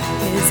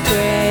 his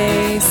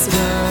grace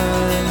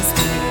runs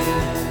deep.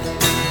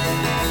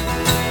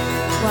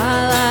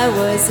 While I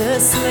was a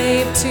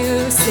slave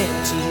to sin,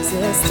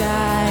 Jesus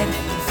died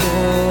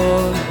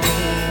for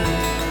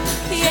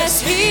me.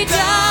 Yes, he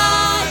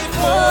died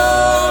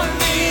for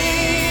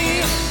me.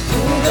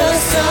 Who the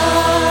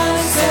Son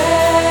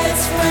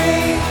sets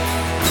free,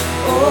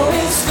 oh,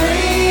 is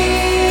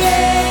free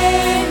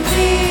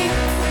indeed.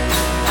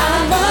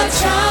 I'm a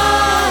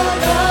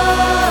child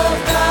of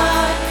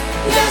God.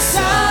 Yes,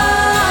 I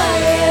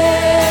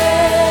am.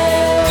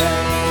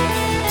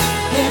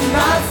 In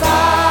my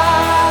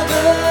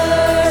Father's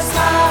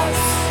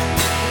house,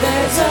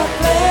 there's a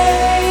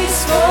place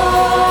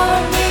for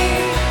me.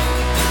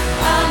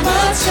 I'm a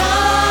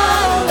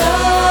child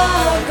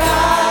of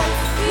God.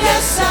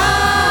 Yes, I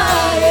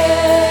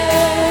am.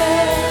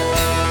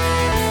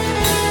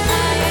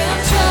 I am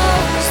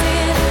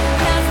chosen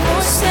and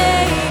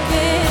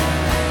forsaken.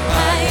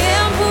 I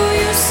am who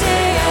you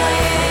say I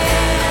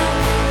am.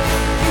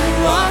 You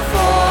are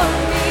for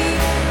me,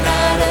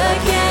 not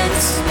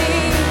against me.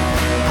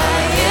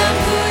 I am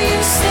who you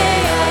say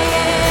I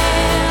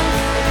am.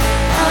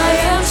 I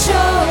am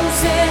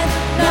chosen,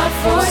 not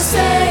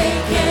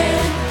forsaken.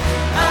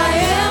 I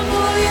am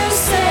who you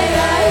say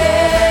I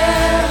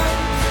am.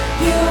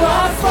 You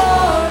are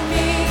for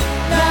me,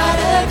 not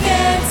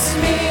against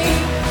me.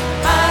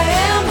 I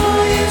am who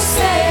you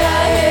say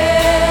I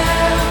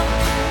am.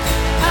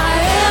 I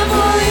am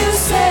who you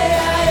say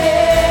I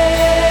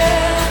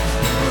am.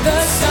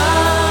 The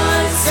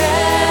Son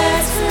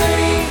sets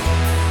free,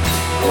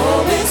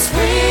 oh, it's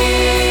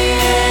free.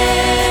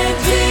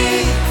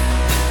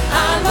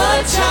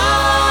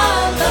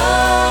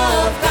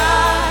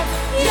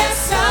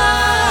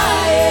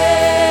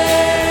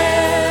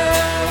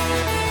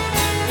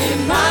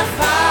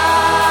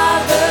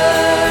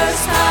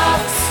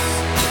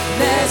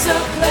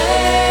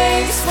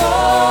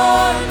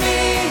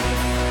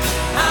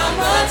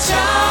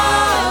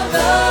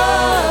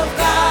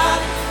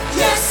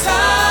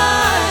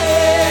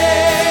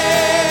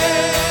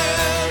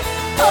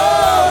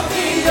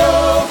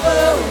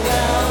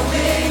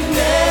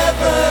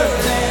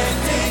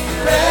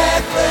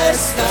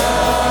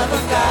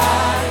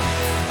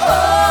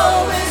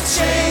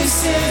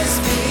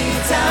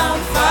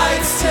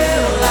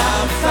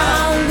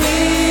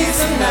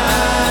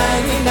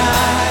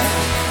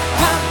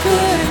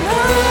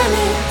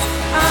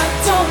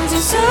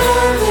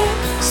 deserve it,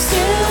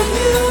 still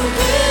you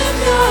give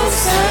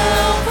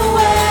yourself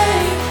away.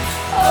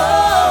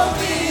 Oh,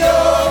 the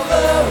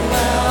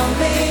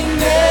overwhelming,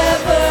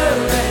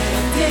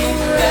 never-ending,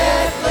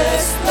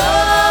 reckless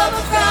love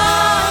of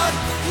God.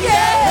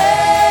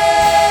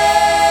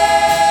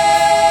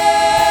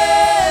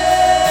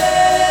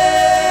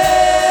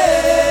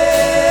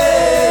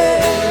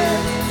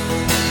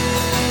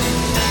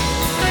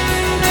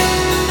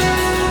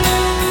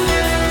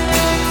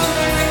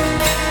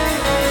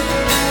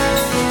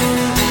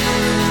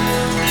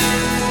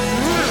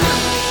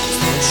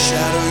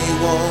 Shadow you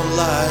won't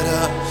light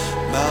up,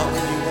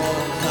 mountain you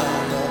won't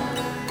climb up.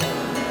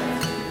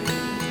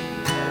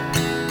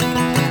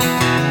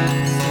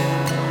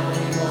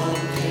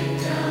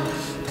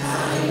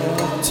 Power you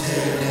won't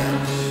tear down,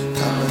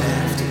 coming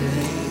after me.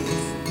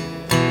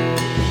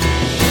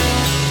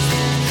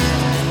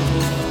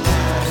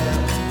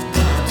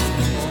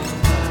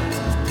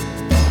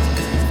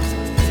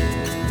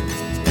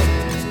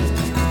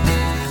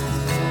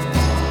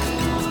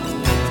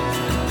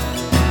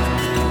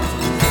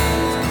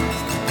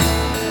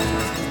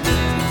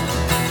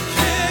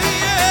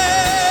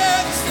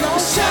 No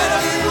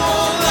shadow you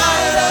won't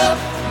light up,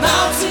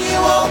 mountain you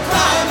won't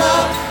climb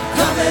up,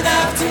 coming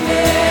after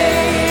me.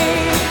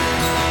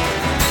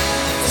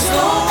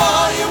 Stone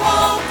wall you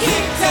won't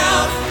kick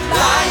down,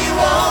 lie you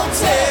won't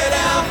tear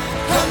down,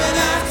 coming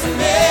after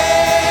me.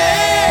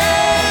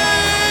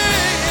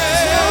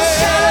 No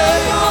shadow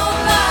you won't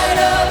light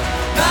up,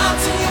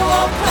 mountain you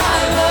won't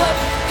climb up,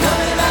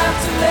 coming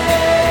after me.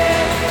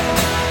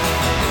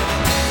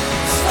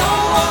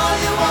 Stone wall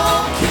you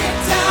won't kick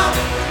down,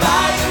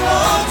 lie you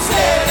won't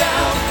tear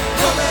down,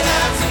 coming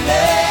after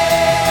me.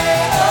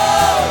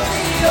 Oh,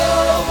 the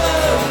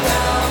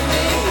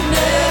overwhelming,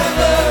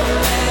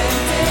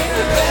 never-ending,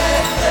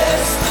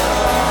 reckless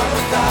love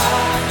of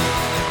God.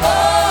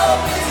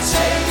 Oh, it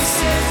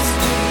chases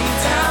me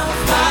down,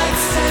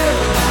 fights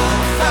till I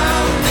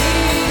found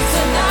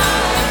reason I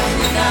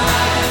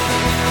deny.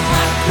 I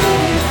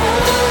couldn't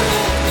earn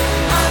it,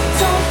 I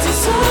don't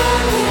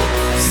deserve it,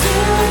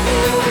 still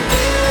you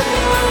give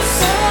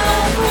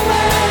yourself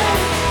away.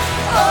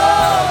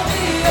 Oh,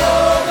 the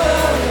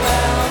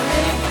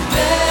overwhelming,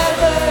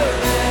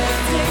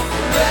 never-ending,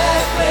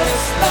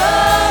 reckless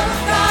love of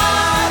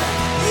God.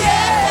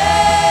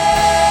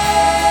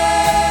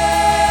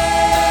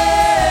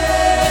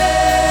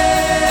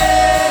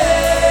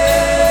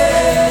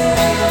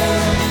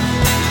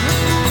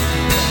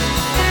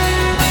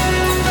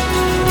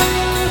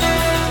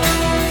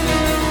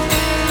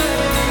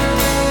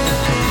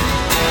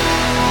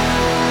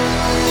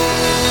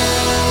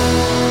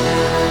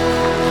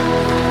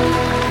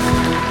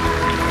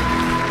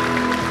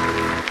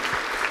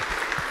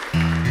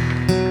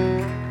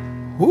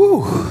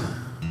 Woo!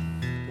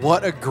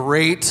 What a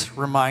great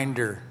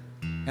reminder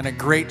and a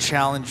great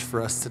challenge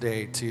for us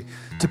today to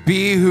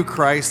be who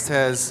Christ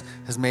has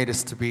made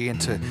us to be and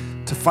to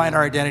find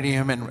our identity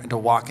in Him and to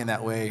walk in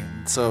that way.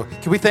 And so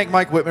can we thank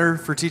Mike Whitmer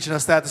for teaching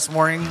us that this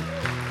morning?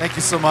 Thank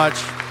you so much.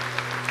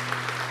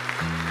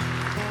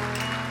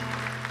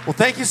 Well,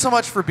 thank you so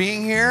much for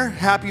being here.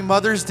 Happy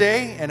Mother's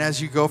Day. And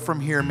as you go from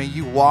here, may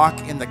you walk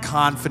in the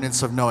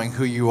confidence of knowing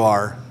who you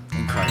are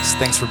in Christ.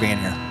 Thanks for being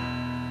here.